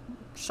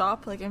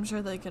shop, like I'm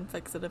sure they can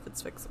fix it if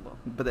it's fixable.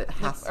 But it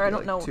has to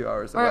be 2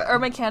 hours away. Or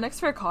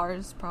mechanics for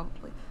cars,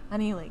 probably.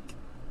 Any like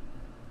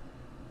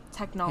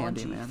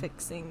technology Handyman.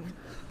 Fixing.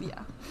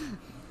 Yeah.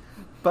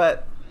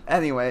 But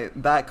anyway,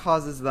 that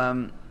causes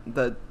them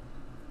so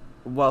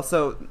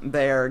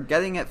they're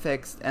getting it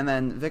fixed, and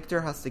then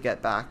Victor has to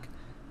get back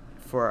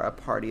for a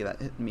party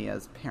that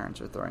Mia's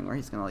parents are throwing, where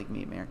he's going to like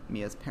meet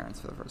Mia's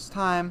parents for the first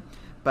time.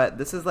 But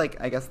this is like,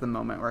 I guess, the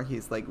moment where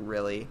he's like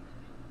really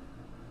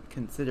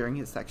considering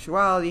his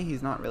sexuality.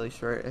 He's not really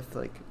sure if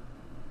like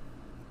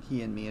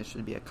he and Mia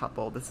should be a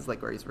couple. This is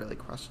like where he's really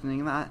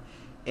questioning that.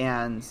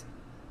 And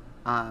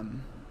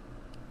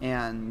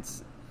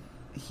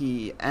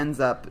he ends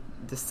up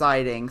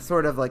deciding,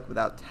 sort of like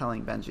without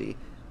telling Benji,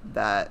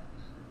 that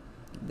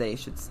they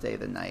should stay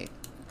the night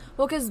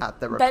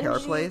at the repair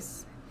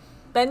place.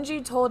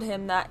 Benji told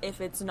him that if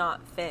it's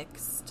not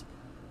fixed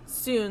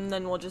soon,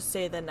 then we'll just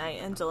stay the night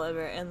and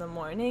deliver in the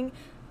morning.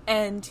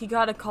 And he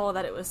got a call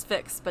that it was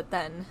fixed, but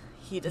then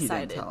he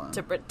decided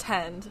to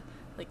pretend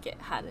like it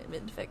hadn't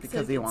been fixed.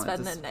 Because he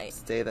wanted to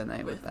stay the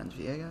night with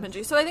Benji, I guess.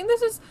 Benji. So I think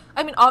this is...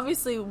 I mean,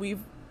 obviously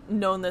we've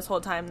known this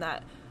whole time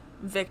that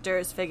Victor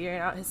is figuring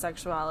out his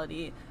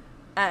sexuality,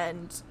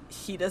 and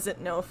he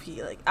doesn't know if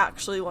he like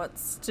actually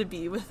wants to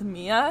be with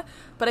Mia.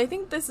 But I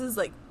think this is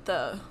like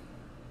the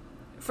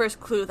first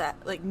clue that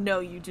like,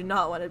 no, you do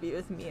not want to be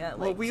with Mia.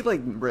 Like,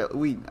 well,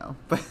 we know,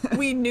 but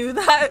we knew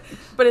that.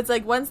 But it's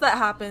like, once that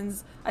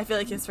happens, I feel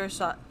like his first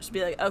shot should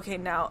be like, okay,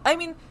 now. I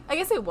mean, I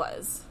guess it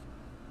was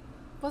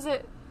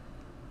it?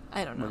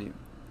 I don't know.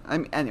 I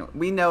mean, anyway,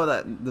 we know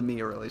that the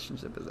Mia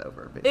relationship is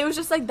over. Basically. It was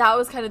just like, that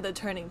was kind of the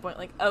turning point.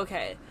 Like,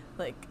 okay,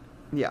 like,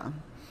 yeah,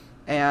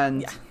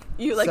 and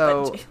you like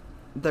so Benji.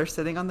 They're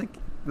sitting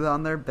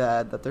on their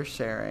bed that they're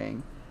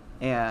sharing,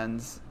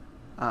 and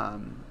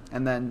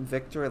then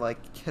Victor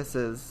like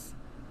kisses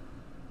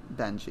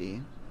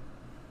Benji,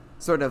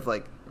 sort of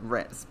like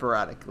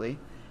sporadically,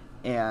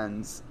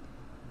 and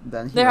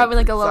then they're having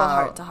like a little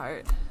heart to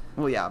heart.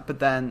 Well, yeah, but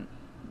then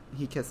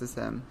he kisses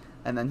him,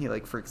 and then he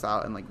like freaks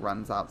out and like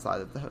runs outside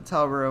of the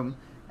hotel room,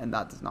 and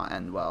that does not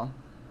end well.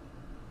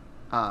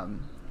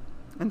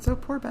 And so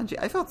poor Benji.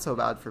 I felt so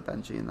bad for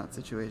Benji in that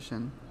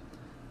situation.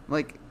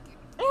 Like,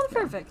 and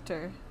for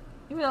Victor.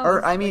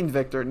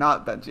 Victor,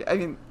 not Benji. I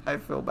mean, I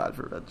feel bad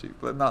for Benji,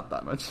 but not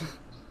that much.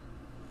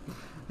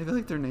 I feel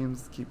like their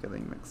names keep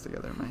getting mixed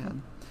together in my head.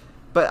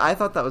 But I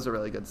thought that was a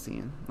really good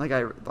scene. Like,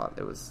 I thought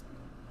it was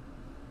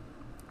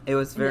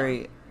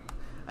very... Yeah.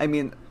 I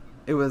mean,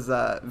 it was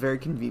very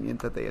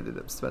convenient that they ended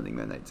up spending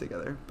the night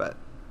together, but...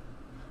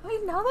 I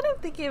mean, now that I'm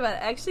thinking about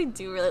it, I actually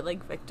do really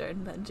like Victor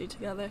and Benji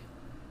together.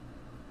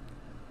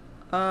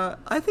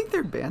 I think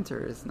their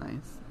banter is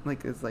nice.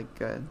 Like, it's, like,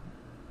 good.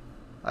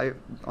 I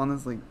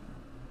honestly...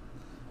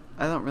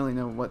 I don't really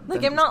know what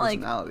like, Benji's I'm not,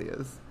 personality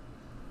is.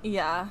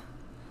 Yeah.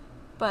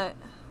 But...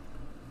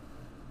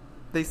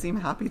 They seem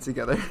happy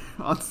together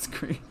on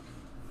screen.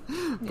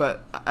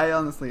 But I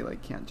honestly,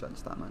 like, can't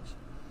judge that much.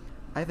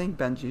 I think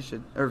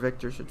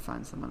Victor should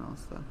find someone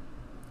else, though.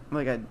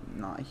 Like, I'm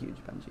not a huge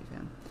Benji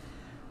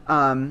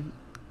fan.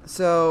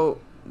 So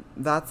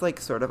that's, like,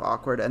 sort of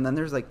awkward. And then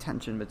there's, like,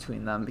 tension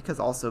between them because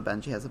also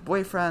Benji has a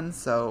boyfriend,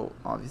 so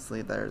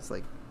obviously there's,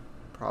 like,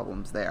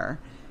 problems there.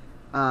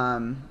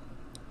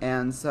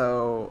 And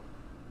so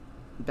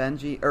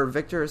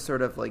Victor is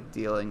sort of, like,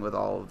 dealing with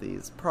all of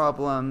these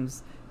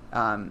problems.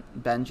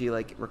 Benji,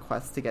 like,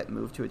 requests to get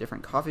moved to a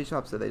different coffee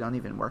shop so they don't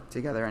even work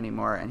together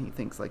anymore, and he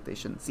thinks, like, they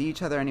shouldn't see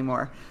each other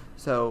anymore.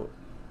 So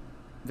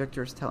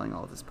Victor's telling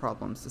all of his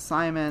problems to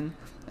Simon,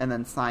 and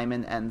then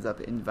Simon ends up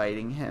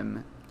inviting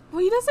him.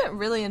 Well, he doesn't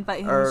really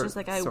invite him. He's just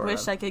like, I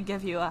wish I could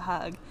give you a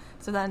hug.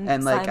 So then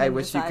and, like, Simon I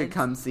wish decides, you could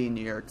come see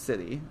New York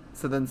City.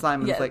 So then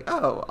Simon's like,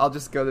 oh, I'll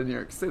just go to New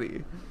York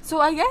City.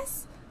 So I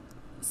guess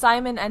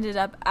Simon ended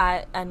up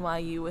at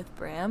NYU with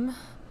Bram.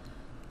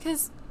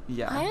 Because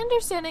my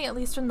understanding, at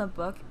least from the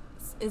book,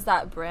 is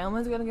that Bram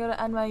was going to go to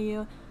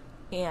NYU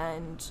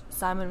and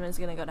Simon was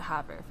going to go to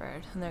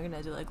Haverford. And they're going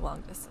to do, like,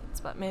 long distance.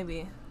 But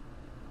maybe...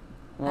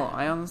 Well,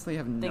 I honestly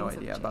have no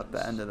idea about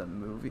the end of the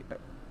movie.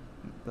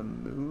 The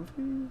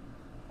movie?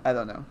 I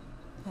don't know.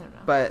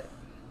 But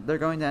they're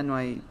going to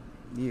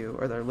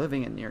NYU, or they're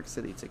living in New York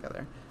City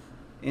together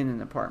in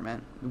an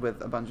apartment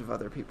with a bunch of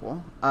other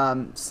people.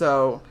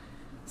 So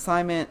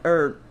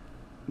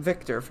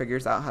Victor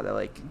figures out how to,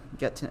 like,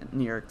 get to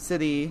New York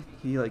City.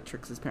 He, like,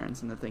 tricks his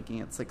parents into thinking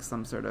it's, like,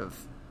 some sort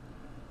of,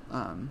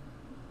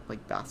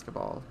 like,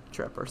 basketball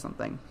trip or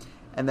something.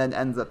 And then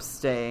ends up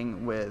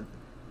staying with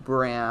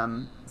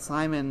Bram.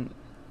 Simon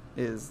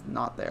is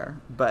not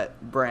there,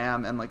 but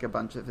Bram and, like, a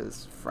bunch of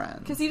his friends.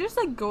 Because he just,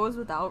 like, goes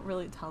without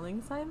really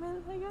telling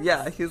Simon, I guess?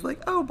 Yeah, he's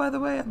like, oh, by the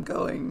way, I'm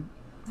going.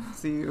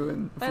 See you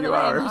in a few hours. By the way,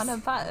 I'm on a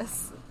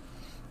bus.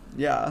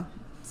 Yeah.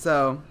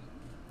 So,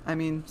 I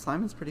mean,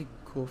 Simon's pretty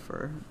cool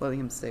for letting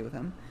him stay with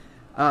him.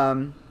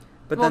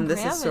 But then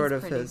this is sort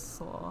of his...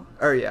 Cool.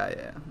 Oh,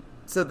 yeah.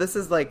 So this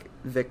is, like,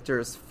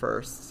 Victor's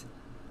first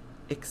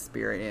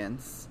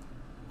experience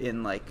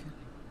in, like...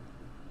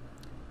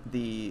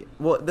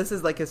 this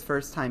is, like, his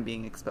first time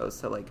being exposed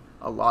to, like,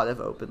 a lot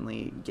of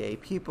openly gay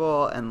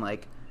people and,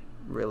 like,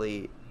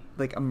 really,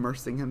 like,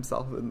 immersing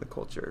himself in the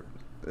culture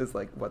is,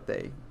 like, what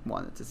they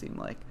want it to seem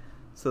like.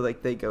 So,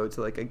 like, they go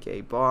to, like, a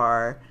gay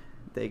bar,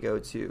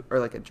 or,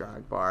 like, a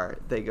drag bar,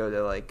 they go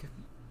to, like,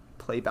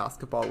 play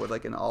basketball with,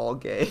 like, an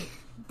all-gay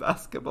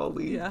basketball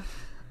league. Yeah.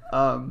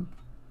 And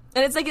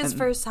it's, like, his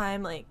first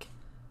time, like,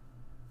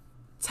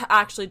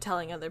 actually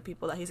telling other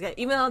people that he's gay.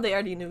 Even though they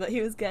already knew that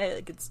he was gay,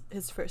 like, it's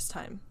his first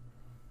time.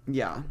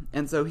 Yeah.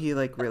 And so he,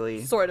 like,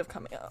 really... Sort of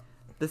coming out.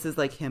 This is,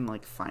 like, him,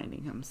 like,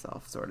 finding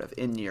himself, sort of,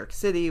 in New York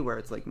City, where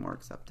it's, like, more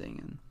accepting.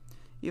 And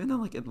even though,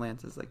 like,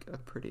 Atlanta's, like, a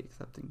pretty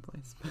accepting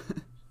place.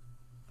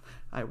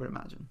 I would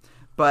imagine.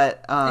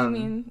 But, I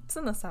mean, it's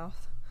in the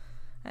South.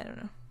 I don't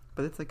know.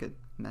 But it's, like, a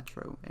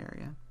metro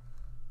area.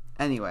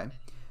 Anyway.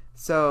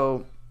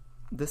 So,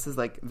 this is,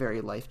 like,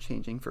 very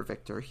life-changing for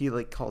Victor. He,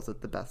 like, calls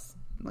it the best,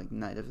 like,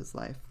 night of his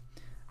life,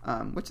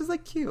 which is,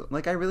 like, cute.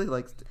 Like, I really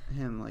liked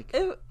him, like,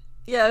 it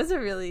was a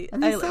really,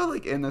 and he's so,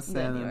 like,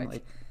 innocent and,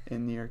 like,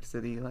 in New York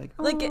City, like,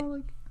 like,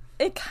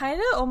 it kind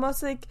of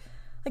almost, like,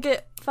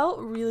 it felt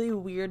really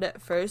weird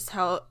at first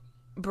how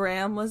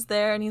Bram was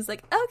there and he's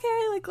like,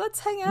 okay, like, let's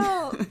hang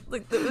out.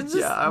 Like, it was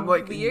just I'm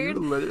like, weird.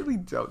 You literally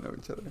don't know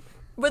each other.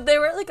 But there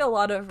were, like, a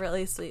lot of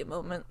really sweet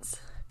moments.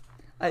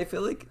 I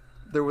feel like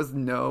there was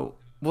no...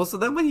 Well, so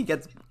then when he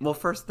gets... Well,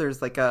 first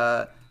there's, like,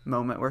 a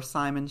moment where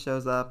Simon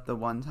shows up, the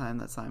one time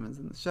that Simon's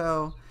in the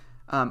show.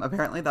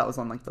 Apparently that was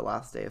on, like, the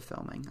last day of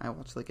filming. I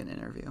watched, like, an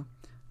interview.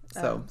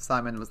 So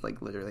Simon was,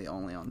 like, literally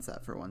only on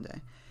set for one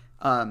day.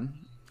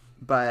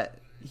 But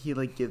he,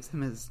 like, gives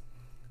him his,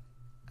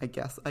 I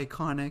guess,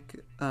 iconic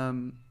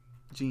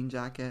jean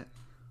jacket.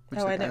 Which,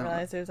 I didn't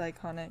realize it was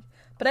iconic.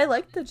 But I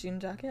liked the jean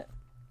jacket.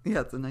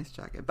 Yeah, it's a nice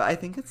jacket. But I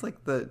think it's,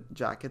 like, the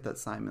jacket that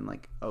Simon,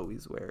 like,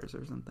 always wears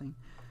or something.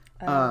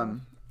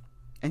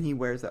 And he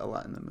wears it a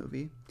lot in the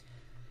movie.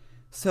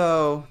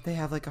 So they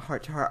have, like, a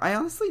heart-to-heart. I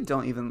honestly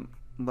don't even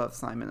love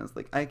Simon as,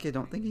 like... I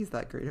don't think he's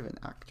that great of an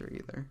actor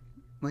either.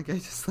 Like, I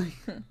just, like,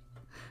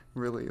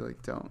 really,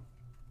 like, don't...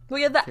 Well,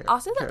 yeah,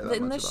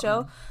 in the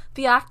show,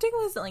 the acting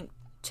wasn't, like,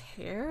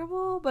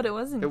 terrible, but it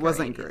wasn't great. It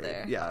wasn't great.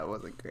 Either. Yeah, it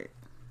wasn't great.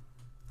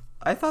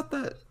 I thought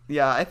that...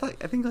 Yeah, I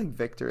think, like,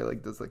 Victor,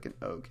 like, does, like, an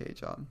okay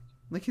job.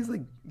 Like, he's,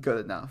 like,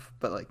 good enough,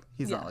 but, like,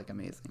 he's not, like,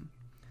 amazing.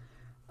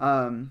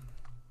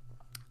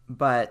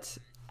 But...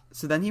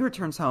 So then he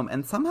returns home,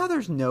 and somehow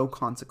there's no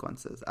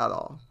consequences at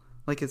all.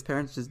 Like, his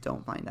parents just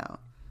don't find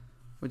out.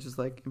 Which is,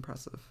 like,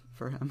 impressive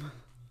for him.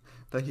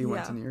 That he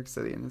went to New York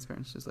City, and his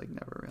parents just, like,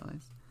 never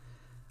realized.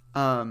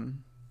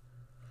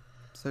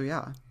 So,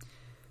 yeah.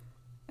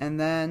 And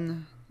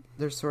then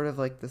there's sort of,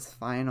 like, this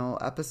final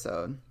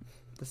episode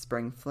the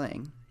spring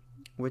fling,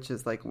 which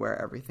is like where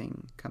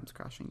everything comes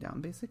crashing down,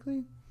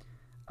 basically.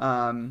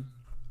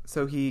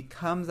 So he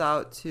comes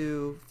out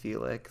to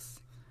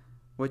Felix,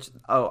 which,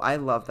 I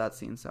love that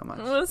scene so much.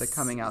 The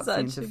coming out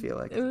scene to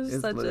Felix. It was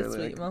such a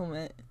sweet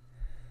moment.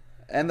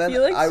 And then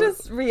Felix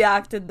just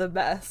reacted the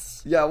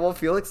best. Yeah, well,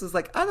 Felix is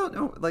like, I don't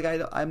know, like,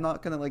 I'm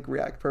not gonna, like,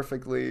 react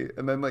perfectly,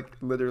 and then, like,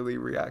 literally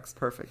reacts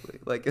perfectly,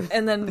 like.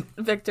 And then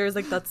Victor is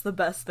like, that's the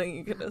best thing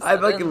you could have said. I,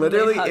 like,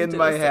 literally in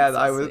my head,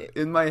 I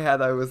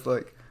was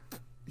like,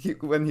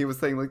 when he was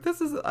saying, like,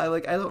 this is, I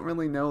don't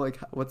really know, like,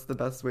 what's the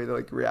best way to,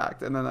 like,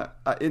 react, and then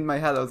in my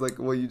head, I was like,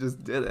 well, you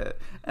just did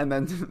it, and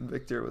then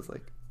Victor was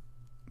like,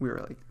 we were,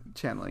 like,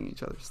 channeling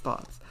each other's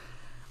thoughts.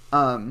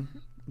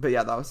 But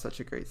yeah, that was such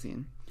a great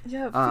scene.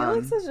 Yeah,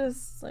 Felix is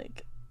just,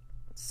 like,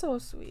 so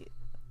sweet.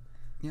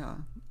 Yeah.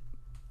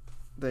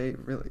 They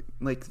really,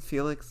 like,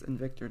 Felix and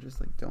Victor just,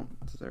 like, don't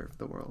deserve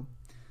the world.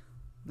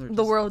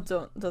 The world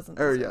doesn't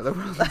deserve. Yeah, the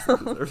world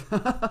doesn't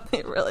deserve.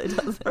 It really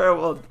doesn't. Or,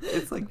 well,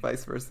 it's, like,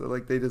 vice versa.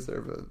 Like, they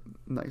deserve a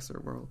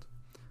nicer world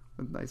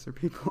with nicer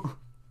people.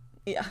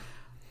 Yeah.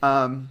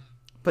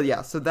 But,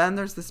 yeah, so then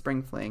there's the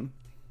spring fling,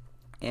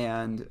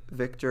 and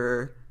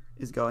Victor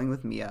is going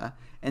with Mia,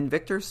 and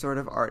Victor sort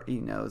of already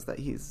knows that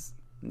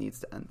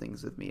needs to end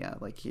things with Mia.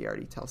 Like, he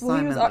already tells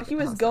Simon. He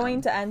was going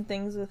to end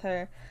things with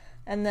her,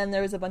 and then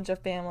there was a bunch of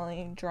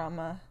family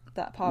drama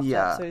that popped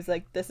up. So he's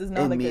like, "This is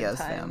not a Mia's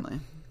good time family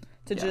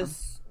to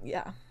just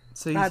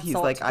So he's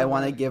like, "I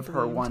want to give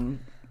her one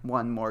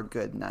more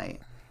good night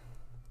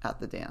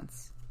at the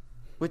dance,"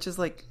 which is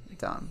like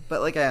dumb,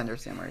 but like I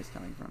understand where he's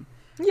coming from.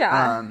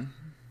 Yeah.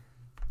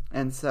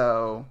 And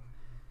so,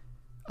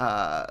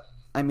 I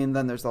mean,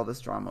 then there's all this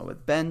drama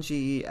with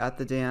Benji at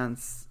the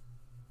dance.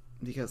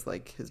 Because,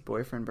 like, his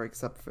boyfriend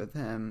breaks up with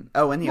him.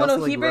 Oh, and he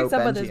he breaks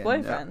up with his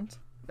boyfriend.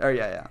 Oh,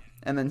 yeah.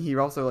 And then he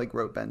also, like,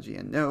 wrote Benji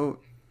a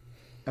note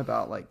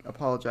about, like,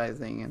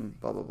 apologizing and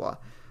blah, blah, blah.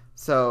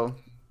 So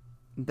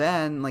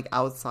then, like,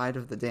 outside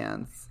of the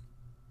dance,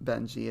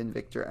 Benji and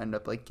Victor end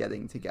up, like,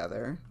 getting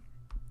together.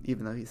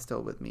 Even though he's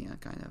still with Mia,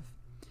 kind of.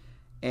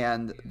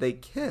 And they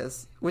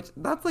kiss, which,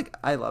 that's, like,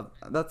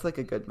 that's, like,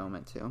 a good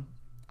moment, too.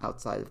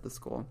 Outside of the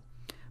school.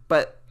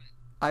 But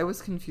I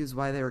was confused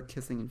why they were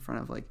kissing in front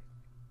of, like,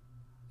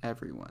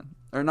 everyone,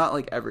 or not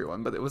like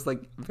everyone, but it was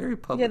like very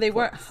public. Yeah, they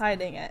weren't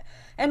hiding it.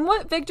 And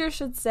what Victor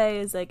should say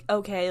is like,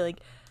 okay,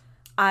 like,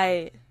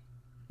 I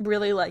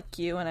really like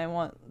you and I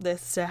want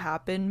this to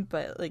happen,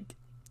 but like,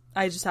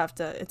 I just have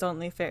to, it's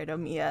only fair to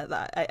Mia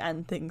that I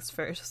end things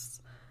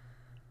first.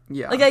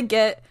 Yeah, like, I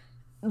get,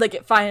 like,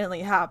 it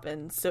finally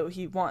happened, so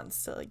he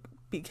wants to like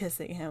be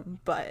kissing him,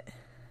 but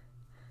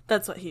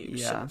that's what he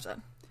should have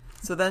done.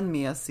 So then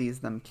Mia sees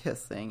them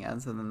kissing,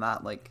 and so then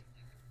that, like,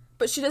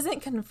 but she doesn't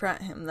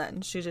confront him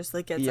then. She just,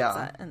 like, gets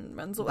upset and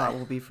runs away. That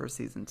will be for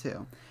season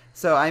 2.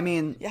 So, I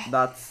mean,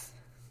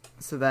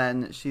 so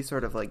then she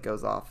sort of, like,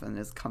 goes off and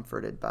is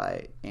comforted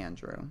by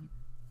Andrew,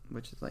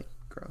 which is, like,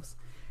 gross.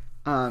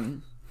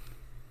 And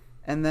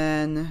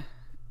then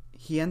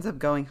he ends up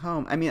going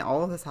home. I mean,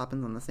 all of this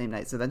happens on the same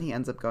night. So then he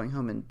ends up going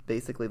home, and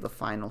basically the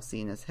final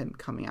scene is him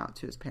coming out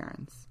to his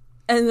parents.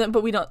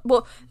 But we don't,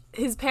 well,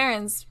 his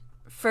parents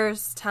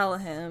first tell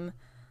him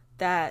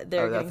that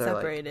they're getting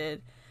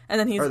separated. Like, and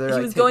then he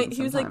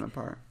was like,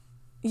 apart.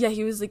 Yeah,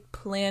 he was like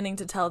planning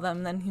to tell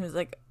them. Then he was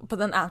like, but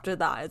then after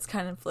that, it's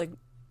kind of like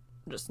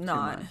just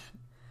not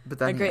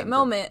a great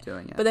moment.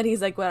 But then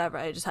he's like, whatever,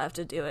 I just have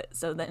to do it.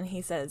 So then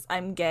he says,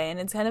 I'm gay.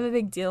 And it's kind of a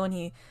big deal when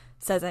he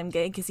says I'm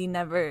gay, because he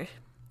never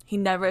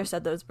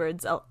said those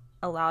words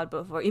aloud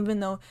before,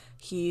 even though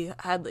he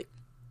had like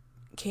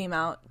came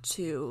out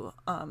to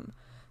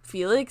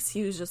Felix.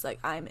 He was just like,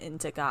 I'm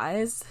into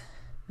guys.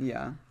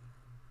 Yeah.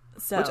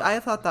 So, which I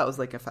thought that was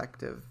like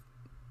effective.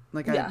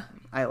 Like,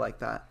 I like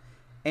that.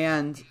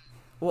 And,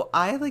 well,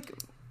 I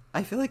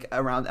feel like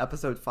around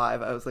episode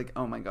 5, I was like,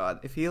 oh my god,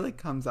 if he, like,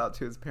 comes out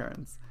to his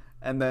parents,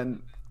 and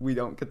then we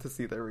don't get to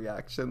see their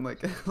reaction,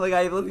 like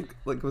I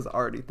was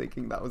already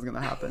thinking that was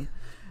gonna happen.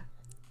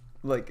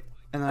 Like,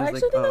 and I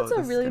was like, oh,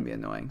 this is gonna be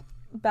annoying.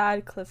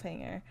 Bad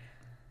cliffhanger.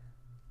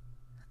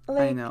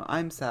 Like, I know,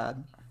 I'm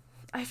sad.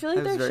 I feel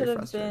like there should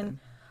have been...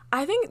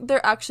 I think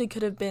there actually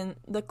could have been,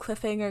 the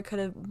cliffhanger could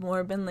have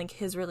more been like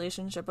his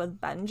relationship with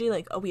Benji,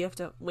 like, oh, we have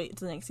to wait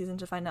till the next season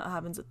to find out what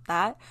happens with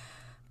that.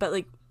 But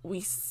like,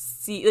 we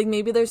see, like,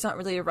 maybe there's not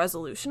really a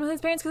resolution with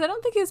his parents, because I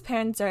don't think his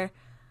parents are,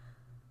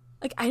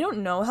 like, I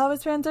don't know how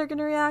his parents are going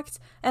to react,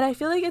 and I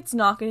feel like it's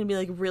not going to be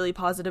like really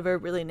positive or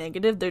really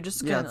negative. They're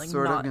just going to like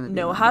not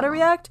know how to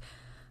react,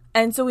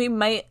 and so we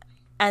might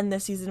end the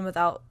season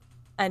without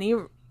any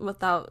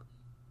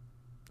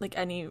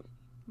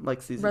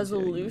like season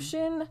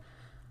resolution. 2,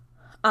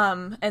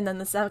 and then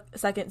the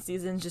second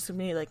season is just gonna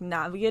be like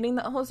navigating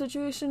that whole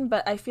situation.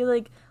 But I feel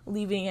like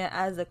leaving it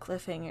as a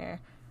cliffhanger,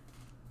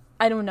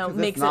 I don't know,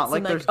 makes it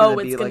seem like, oh,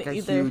 it's gonna be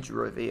a huge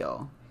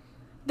reveal.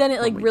 Then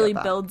it like really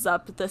builds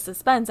up the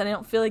suspense, and I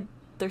don't feel like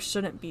there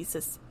shouldn't be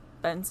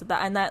suspense with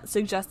that. And that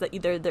suggests that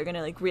either they're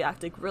gonna like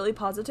react like really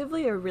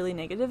positively or really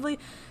negatively,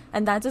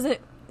 and that doesn't.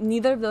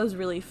 Neither of those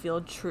really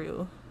feel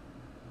true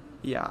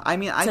Yeah, I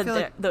mean, I feel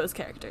like those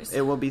characters.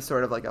 It will be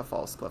sort of like a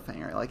false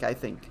cliffhanger. Like, I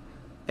think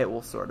it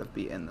will sort of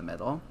be in the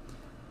middle.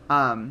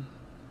 Oh,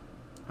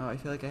 I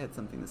feel like I had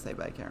something to say,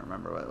 but I can't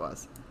remember what it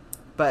was.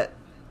 But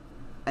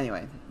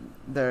anyway,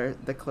 the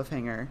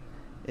cliffhanger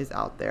is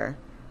out there.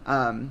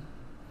 And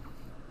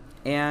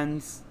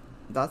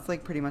that's,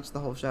 like, pretty much the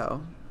whole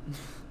show.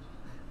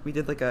 We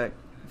did, like, a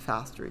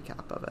fast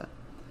recap of it.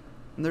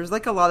 And there's,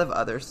 like, a lot of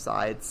other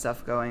side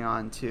stuff going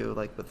on, too,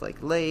 like, with,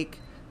 like, Lake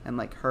and,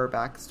 like, her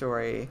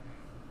backstory,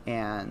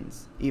 and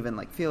even,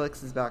 like,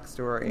 Felix's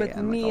backstory, with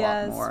and, like,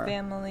 Mia's a lot more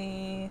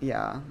family.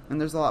 Yeah,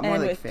 and there's a lot more,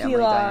 and like, family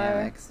Pilar.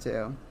 dynamics,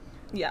 too.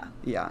 Yeah.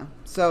 Yeah.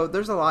 So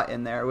there's a lot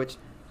in there, which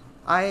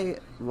I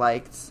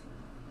liked.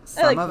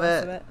 Some of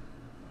it.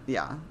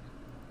 Yeah.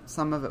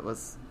 Some of it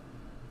was,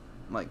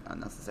 like,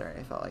 unnecessary,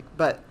 I felt like.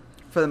 But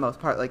for the most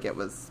part, like, it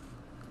was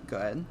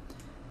good.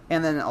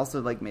 And then it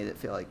also, like, made it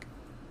feel like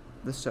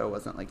the show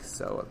wasn't, like,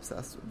 so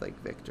obsessed with,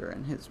 like, Victor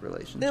and his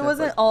relationship. It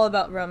wasn't, like, all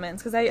about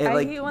romance, because I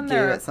hate when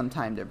gave it some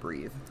time to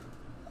breathe.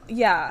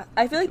 Yeah,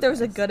 I feel like there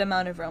was a good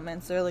amount of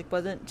romance. There, like,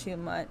 wasn't too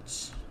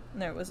much,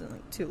 and there wasn't,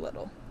 like, too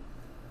little.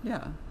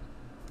 Yeah.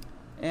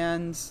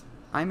 And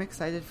I'm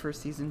excited for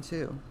season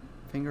 2.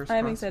 Fingers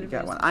crossed we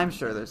get one. I'm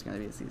sure there's going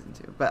to be a season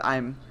 2, but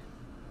I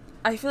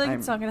feel like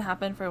it's not going to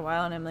happen for a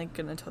while, and I'm, like,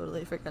 going to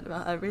totally forget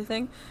about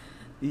everything.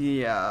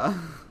 Yeah.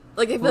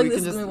 Like, I feel like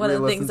this is one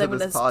of the things I'm going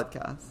to...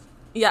 podcast.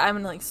 Yeah, I'm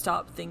going to, like,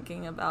 stop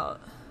thinking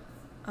about...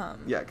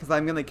 Yeah, because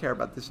I'm going to care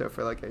about the show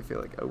for, like, I feel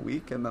like a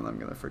week, and then I'm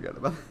going to forget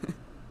about it.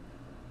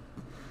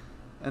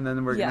 And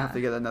then we're going to have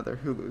to get another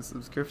Hulu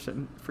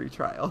subscription free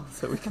trial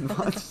so we can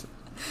watch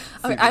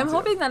okay, I'm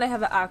hoping that I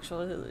have an actual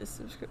Hulu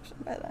subscription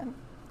by then.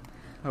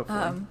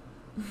 Hopefully.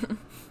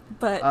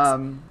 But...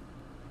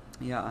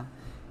 yeah.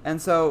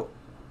 And so,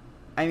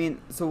 I mean,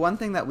 so one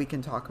thing that we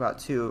can talk about,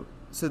 too...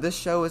 So this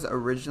show was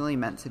originally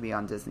meant to be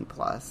on Disney+,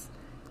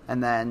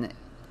 and then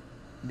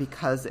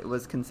because it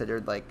was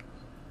considered, like,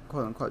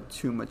 quote-unquote,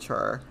 too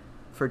mature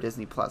for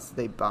Disney+,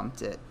 they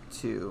bumped it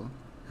to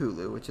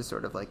Hulu, which is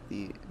sort of, like,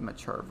 the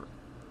mature,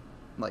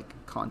 like,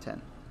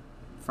 content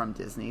from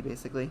Disney,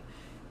 basically.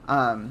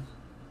 And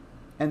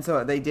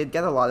so they did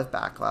get a lot of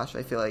backlash,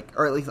 I feel like,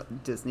 or at least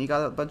Disney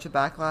got a bunch of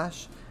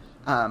backlash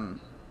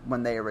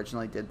when they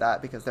originally did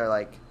that, because they're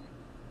like,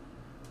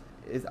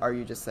 are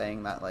you just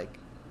saying that, like,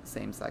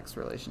 same-sex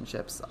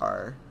relationships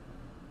are,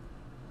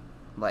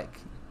 like,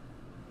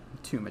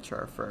 too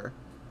mature for,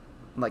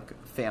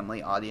 like,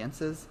 family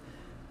audiences?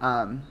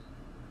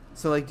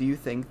 So, like, do you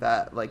think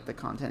that, like, the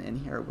content in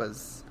here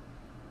was,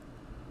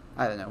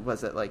 I don't know,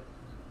 was it, like,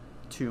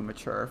 too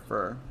mature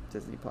for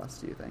Disney Plus,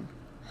 do you think?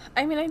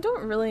 I mean, I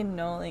don't really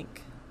know,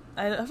 like,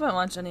 I haven't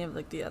watched any of,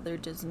 like, the other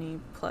Disney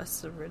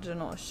Plus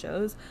original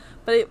shows,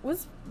 but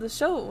the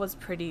show was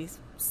pretty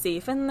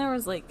safe, and there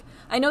was, like,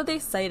 I know they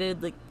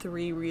cited, like,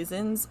 3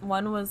 reasons.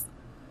 One was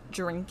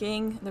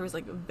drinking. There was,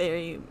 like,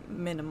 very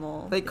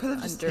minimal, they could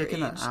have just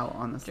taken it out,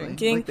 honestly.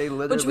 Drinking, like, they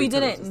literally which we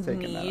didn't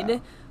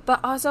need, but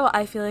also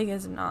I feel like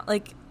it's not,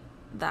 like,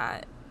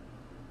 that,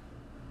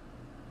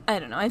 I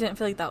don't know, I didn't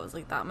feel like that was,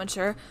 like, that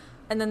mature.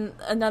 And then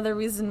another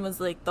reason was,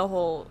 like, the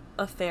whole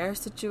affair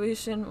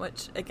situation,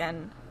 which,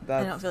 again,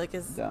 I don't feel like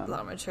is a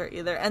lot mature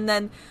either. And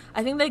then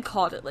I think they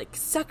called it, like,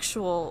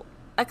 sexual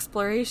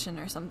exploration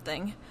or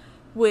something,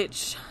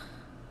 which,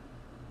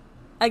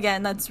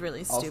 again, that's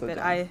really stupid.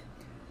 I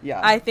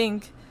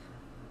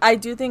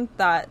do think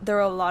that there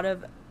are a lot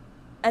of,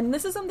 and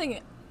this is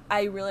something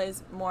I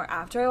realized more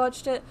after I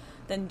watched it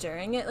than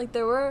during it, like,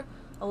 there were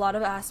a lot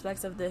of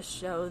aspects of this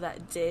show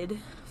that did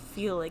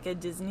feel like a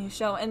Disney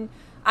show, and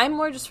I'm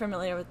more just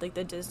familiar with, like,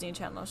 the Disney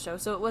Channel show,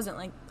 so it wasn't,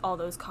 like, all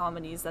those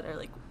comedies that are,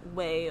 like,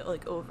 way,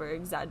 like,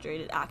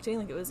 over-exaggerated acting.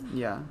 Like, it was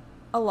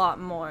a lot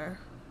more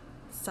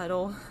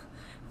subtle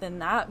than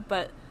that,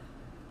 but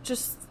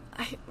just,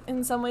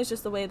 in some ways,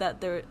 just the way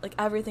that they're, like,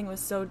 everything was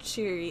so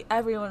cheery,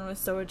 everyone was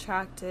so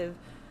attractive,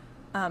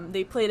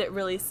 they played it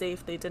really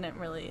safe, they didn't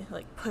really,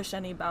 like, push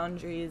any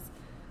boundaries,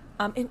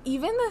 and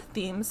even the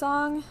theme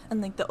song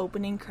and, like, the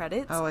opening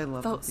credits. Oh, I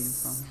love the theme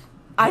song.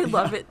 I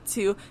love it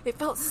too. It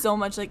felt so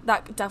much like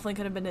that definitely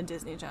could have been a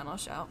Disney Channel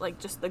show. Like,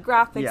 just the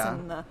graphics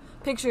and the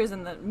pictures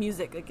and the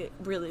music, like, it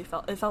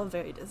felt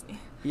very Disney.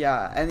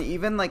 Yeah, and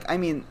even, like, I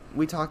mean,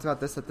 we talked about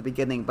this at the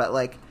beginning, but,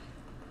 like,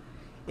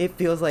 it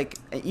feels like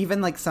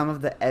even, like, some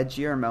of the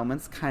edgier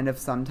moments kind of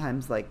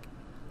sometimes, like,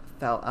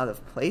 felt out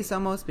of place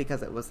almost,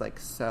 because it was, like,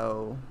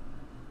 so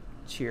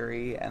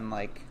cheery and,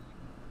 like,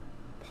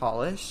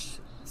 polished.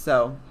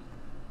 So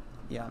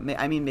yeah,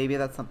 I mean, maybe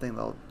that's something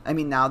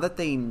now that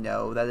they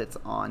know that it's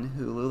on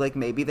Hulu, like,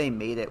 maybe they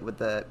made it with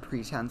the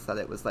pretense that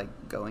it was,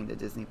 like, going to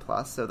Disney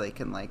Plus, so they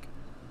can, like,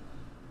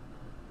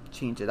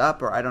 change it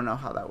up, or I don't know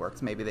how that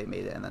works. Maybe they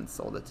made it and then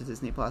sold it to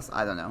Disney Plus.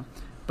 I don't know.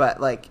 But,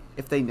 like,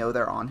 if they know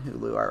they're on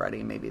Hulu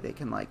already, maybe they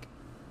can, like,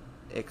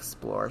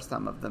 explore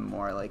some of the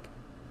more, like,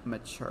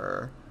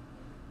 mature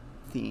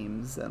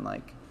themes, and,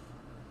 like,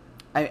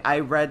 I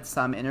read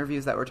some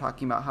interviews that were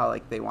talking about how,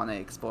 like, they want to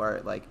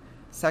explore, like,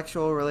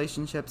 sexual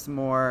relationships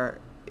more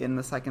in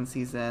the second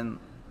season,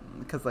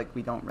 because like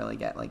we don't really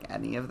get like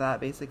any of that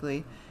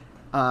basically,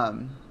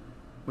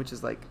 which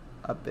is like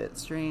a bit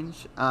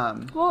strange.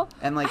 Well,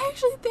 and like I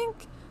actually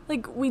think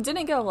like we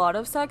didn't get a lot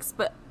of sex,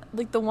 but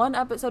like the one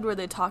episode where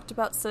they talked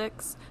about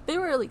sex, they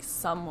were like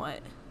somewhat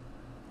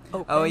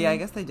open. Oh yeah, I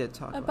guess they did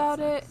talk about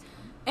it.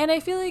 And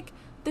I feel like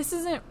this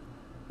isn't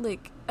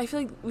like, I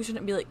feel like we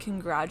shouldn't be like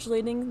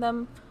congratulating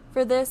them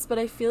for this, but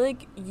I feel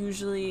like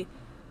usually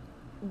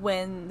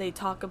when they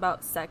talk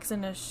about sex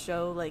in a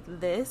show like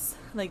this,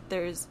 like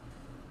there's,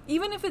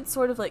 even if it's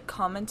sort of like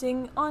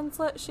commenting on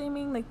slut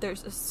shaming, like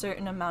there's a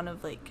certain amount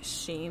of like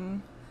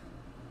shame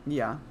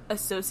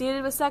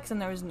associated with sex,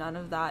 and there was none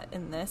of that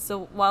in this.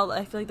 So while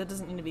I feel like that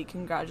doesn't need to be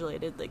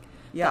congratulated, like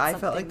I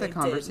felt like the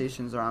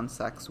conversations around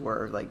sex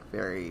were like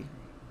very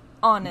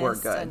honest, were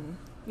good, and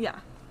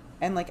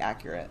and like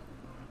accurate,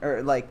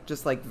 or like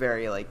just like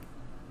very like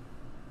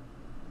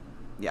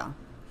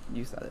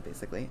you said it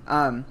basically.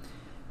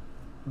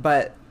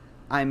 But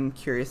I'm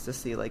curious to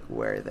see like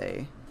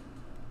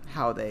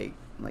how they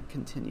like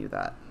continue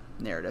that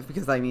narrative,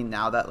 because I mean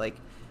now that like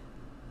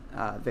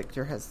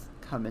Victor has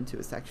come into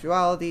his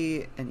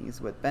sexuality and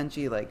he's with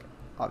Benji, like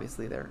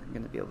obviously they're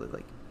going to be able to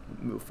like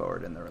move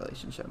forward in the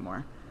relationship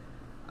more.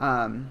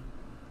 And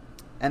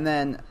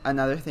then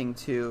another thing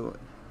too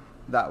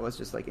that was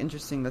just like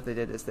interesting that they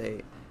did is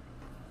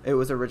it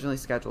was originally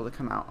scheduled to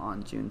come out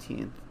on June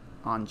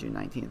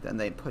 19th, and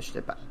they pushed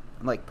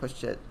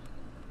it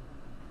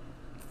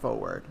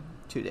forward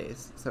 2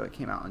 days, so it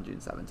came out on June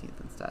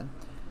 17th instead.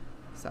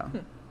 So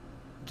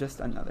just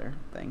another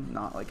thing,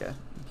 not like a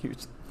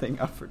huge thing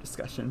up for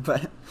discussion,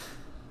 but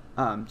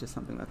just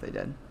something that they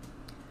did.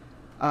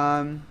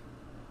 Well,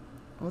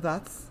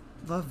 that's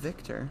Love,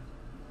 Victor.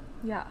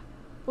 Yeah.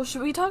 Well,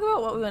 should we talk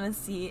about what we want to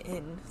see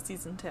in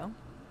season 2?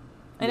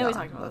 I know we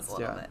talked about this a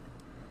little bit.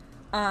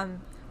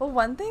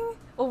 One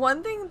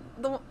thing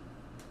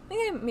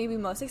I'm maybe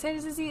most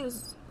excited to see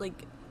is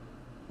like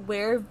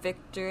where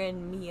Victor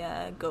and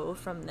Mia go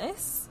from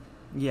this.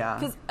 Yeah.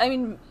 Because, I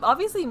mean,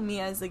 obviously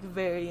Mia is like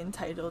very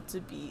entitled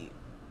to be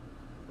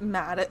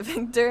mad at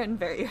Victor and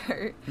very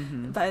hurt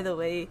by the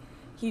way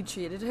he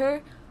treated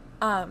her.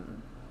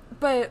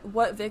 But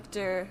what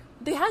Victor...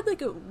 They had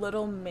like a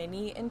little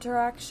mini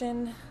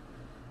interaction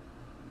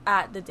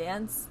at the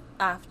dance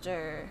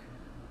after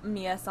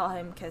Mia saw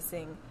him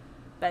kissing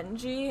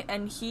Benji,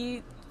 and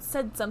he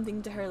said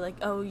something to her like,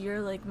 oh,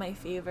 you're like my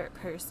favorite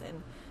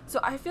person. So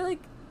I feel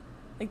like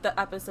the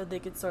episode they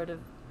could sort of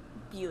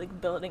be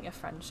like building a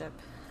friendship,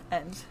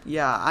 and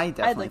I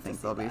definitely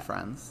think they'll be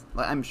friends.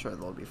 Like, I'm sure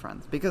they'll be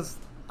friends, because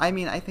I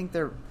mean I think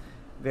they're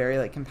very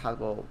like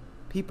compatible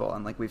people,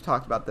 and like we've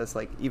talked about this,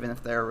 like even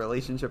if their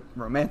relationship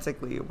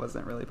romantically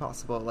wasn't really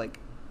possible, like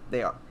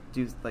they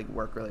do like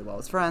work really well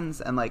as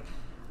friends. And like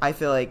I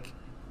feel like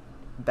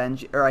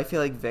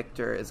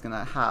Victor is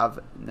gonna have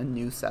a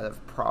new set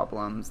of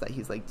problems that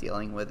he's like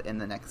dealing with in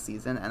the next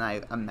season, and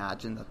I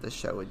imagine that the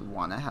show would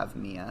want to have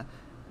Mia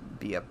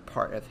be a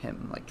part of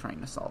him like trying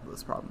to solve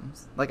those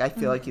problems. Like I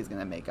feel like he's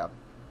gonna make up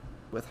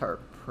with her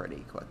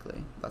pretty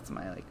quickly. That's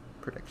my like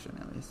prediction,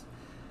 at least.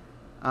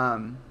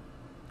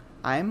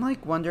 I'm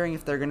like wondering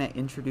if they're gonna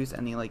introduce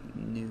any like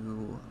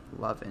new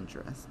love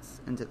interests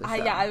into the show.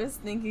 I was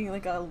thinking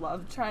like a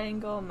love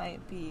triangle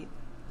might be,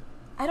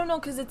 I don't know,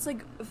 because it's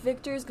like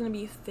Victor's gonna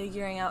be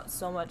figuring out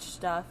so much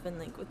stuff, and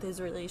like with his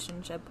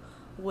relationship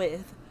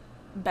with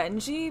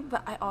Benji,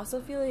 but I also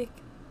feel like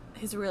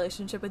his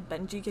relationship with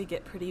Benji could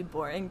get pretty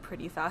boring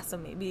pretty fast, so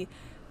maybe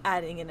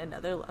adding in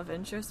another love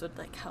interest would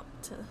like help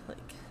to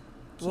like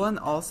keep and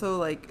also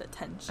like the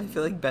tension. I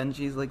feel like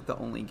Benji's like the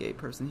only gay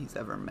person he's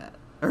ever met,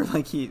 or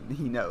like he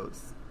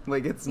knows.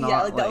 Like it's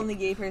not like the only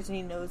gay person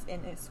he knows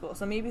in his school,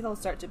 so maybe they'll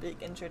start to be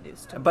like,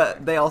 introduced to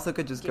but they also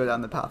could just go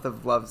down the path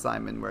of Love,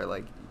 Simon, where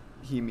like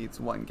he meets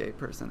one gay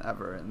person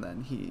ever, and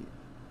then he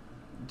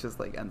just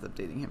like ends up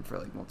dating him for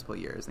like multiple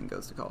years and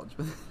goes to college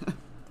with him.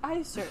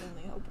 I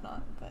certainly hope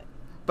not,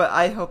 but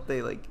I hope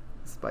they like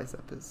spice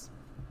up his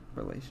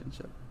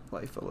relationship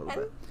life a little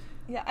bit.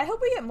 Yeah, I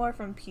hope we get more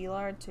from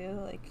Pilar too.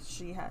 Like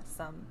she has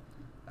some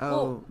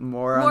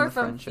more on the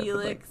from friendship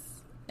Felix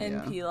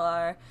and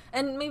Pilar,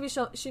 and maybe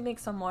she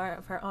makes some more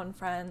of her own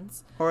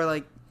friends, or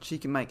like she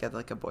might get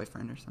like a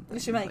boyfriend or something.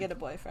 She might get a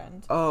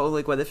boyfriend. Oh,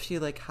 like what if she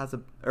like has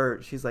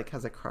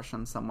a crush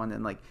on someone,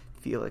 and like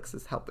Felix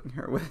is helping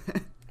her with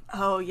it?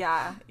 Oh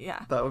yeah.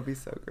 That would be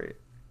so great.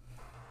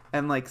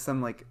 And like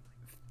some like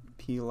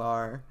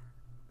Pilar,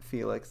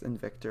 Felix, and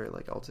Victor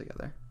like all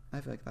together.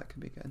 I feel like that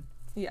could be good.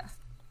 Yeah.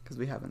 Because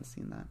we haven't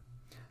seen that.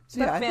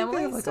 So I think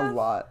they have like a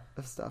lot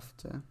of stuff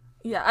to.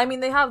 Yeah, I mean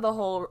they have the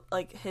whole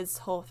like his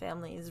whole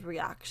family's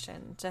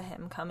reaction to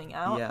him coming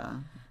out. Yeah.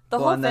 The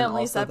whole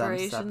family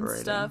separation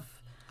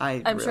stuff.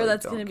 I'm really sure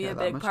that's going to be a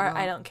big part.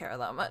 I don't care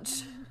that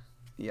much.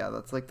 Yeah,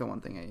 that's like the one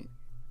thing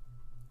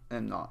I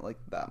am not like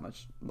that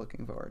much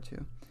looking forward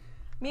to.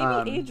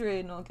 Maybe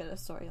Adrian will get a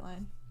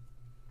storyline.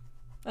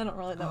 I don't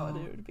really know what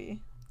it would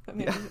be, but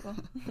maybe he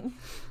will.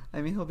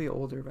 I mean, he'll be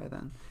older by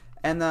then.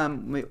 And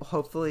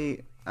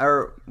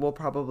we'll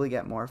probably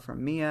get more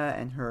from Mia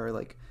and her,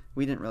 like,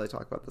 we didn't really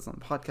talk about this on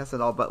the podcast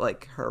at all, but,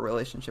 like, her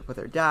relationship with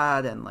her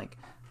dad and, like,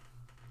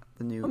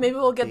 the new maybe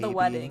we'll get baby. The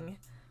wedding.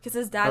 Because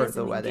his dad is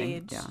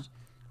engaged. Yeah.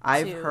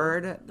 I've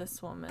heard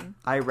this woman.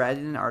 I read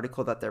in an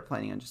article that they're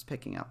planning on just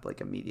picking up,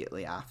 like,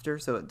 immediately after,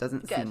 so it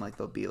doesn't seem like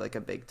there'll be, like,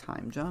 a big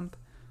time jump.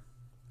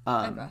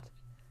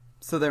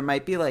 So there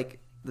might be, like,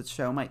 the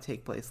show might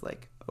take place,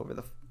 like, over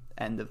the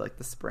end of, like,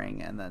 the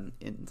spring and then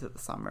into the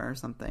summer or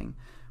something.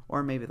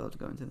 Or maybe they'll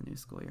go into the new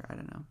school year. I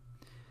don't know.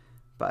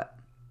 But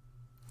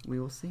we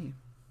will see.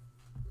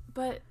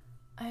 But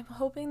I'm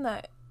hoping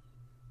that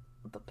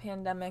the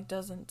pandemic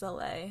doesn't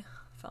delay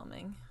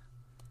filming.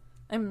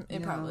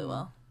 It probably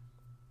will.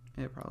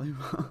 It probably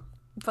will.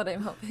 But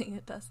I'm hoping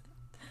it doesn't.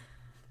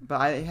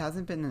 But it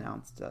hasn't been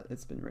announced that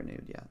it's been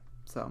renewed yet.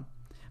 So,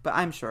 but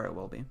I'm sure it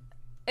will be.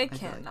 It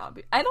can't not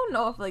be. I don't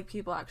know if, like,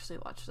 people actually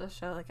watch this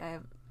show. Like, I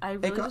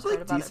really just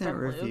heard about it from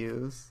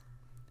reviews.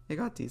 Luke. It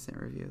got decent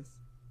reviews.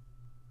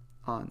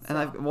 And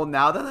So.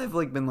 Now that I've,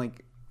 like, been,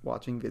 like,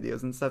 watching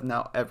videos and stuff,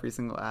 now every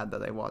single ad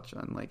that I watch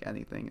on, like,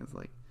 anything is,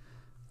 like,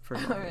 for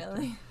Oh,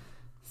 really?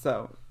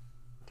 So,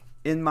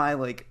 in my,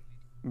 like,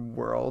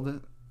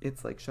 world,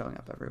 it's, like, showing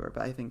up everywhere,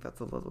 but I think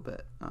that's a little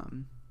bit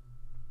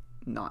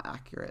not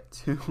accurate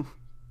to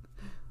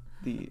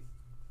the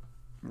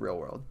real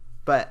world.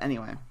 But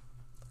anyway,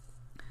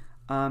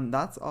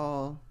 that's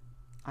all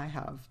I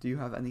have. Do you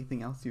have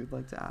anything else you'd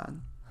like to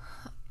add?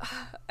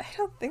 I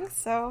don't think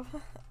so.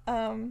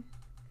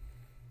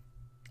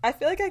 I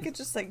feel like I could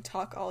just, like,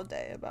 talk all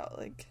day about,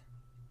 like,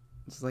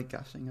 just, like,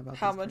 gushing about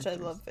how much I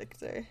love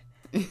Victor.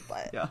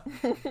 But yeah.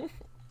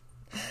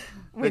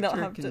 we don't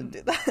have to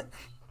do that.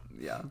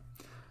 Yeah.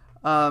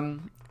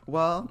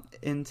 Well,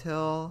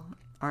 until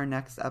our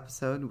next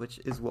episode, which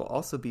will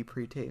also be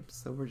pre-taped,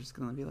 so we're just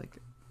gonna be like,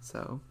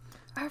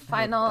 our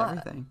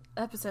final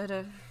episode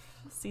of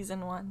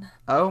season 1.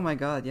 Oh my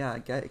god, yeah,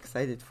 get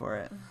excited for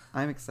it.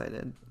 I'm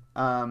excited.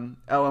 And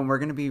we're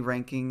gonna be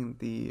ranking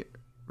the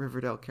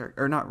Riverdale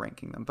character, or not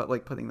ranking them, but,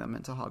 like, putting them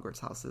into Hogwarts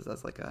houses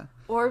as, like, a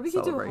or we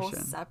could do a whole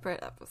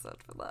separate episode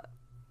for that.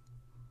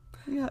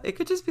 Yeah, it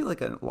could just be, like,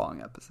 a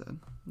long episode.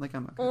 Like,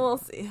 I'm okay. We'll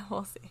see.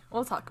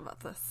 We'll talk about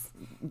this.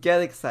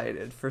 Get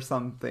excited for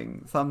some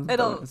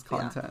bonus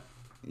content.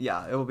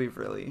 Yeah, it will be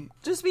really...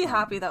 Just be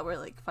happy that we're,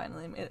 like,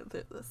 finally made it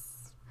through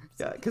this.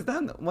 Yeah, because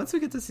then, once we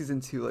get to season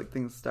 2, like,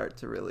 things start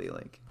to really,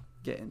 like,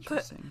 get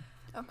interesting.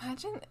 But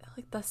imagine,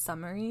 like, the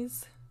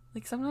summaries.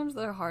 Like, sometimes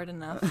they're hard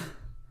enough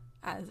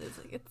as is.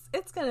 Like,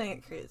 it's gonna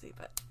get crazy,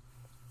 but...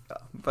 Yeah,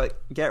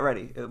 but get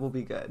ready. It will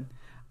be good.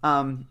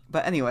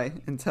 But anyway,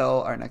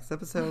 until our next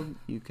episode,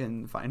 you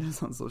can find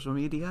us on social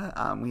media.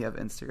 We have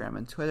Instagram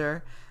and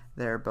Twitter.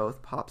 They're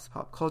both Pops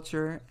Pop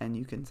Culture, and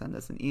you can send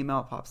us an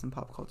email,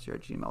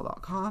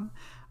 popsandpopculture@gmail.com.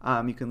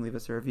 You can leave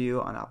us a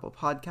review on Apple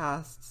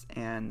Podcasts,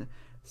 and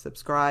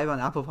subscribe on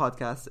Apple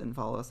Podcasts, and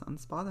follow us on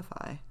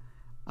Spotify.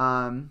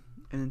 And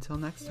until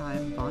next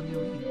time, bon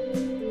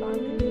nuit. Bon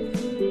nuit.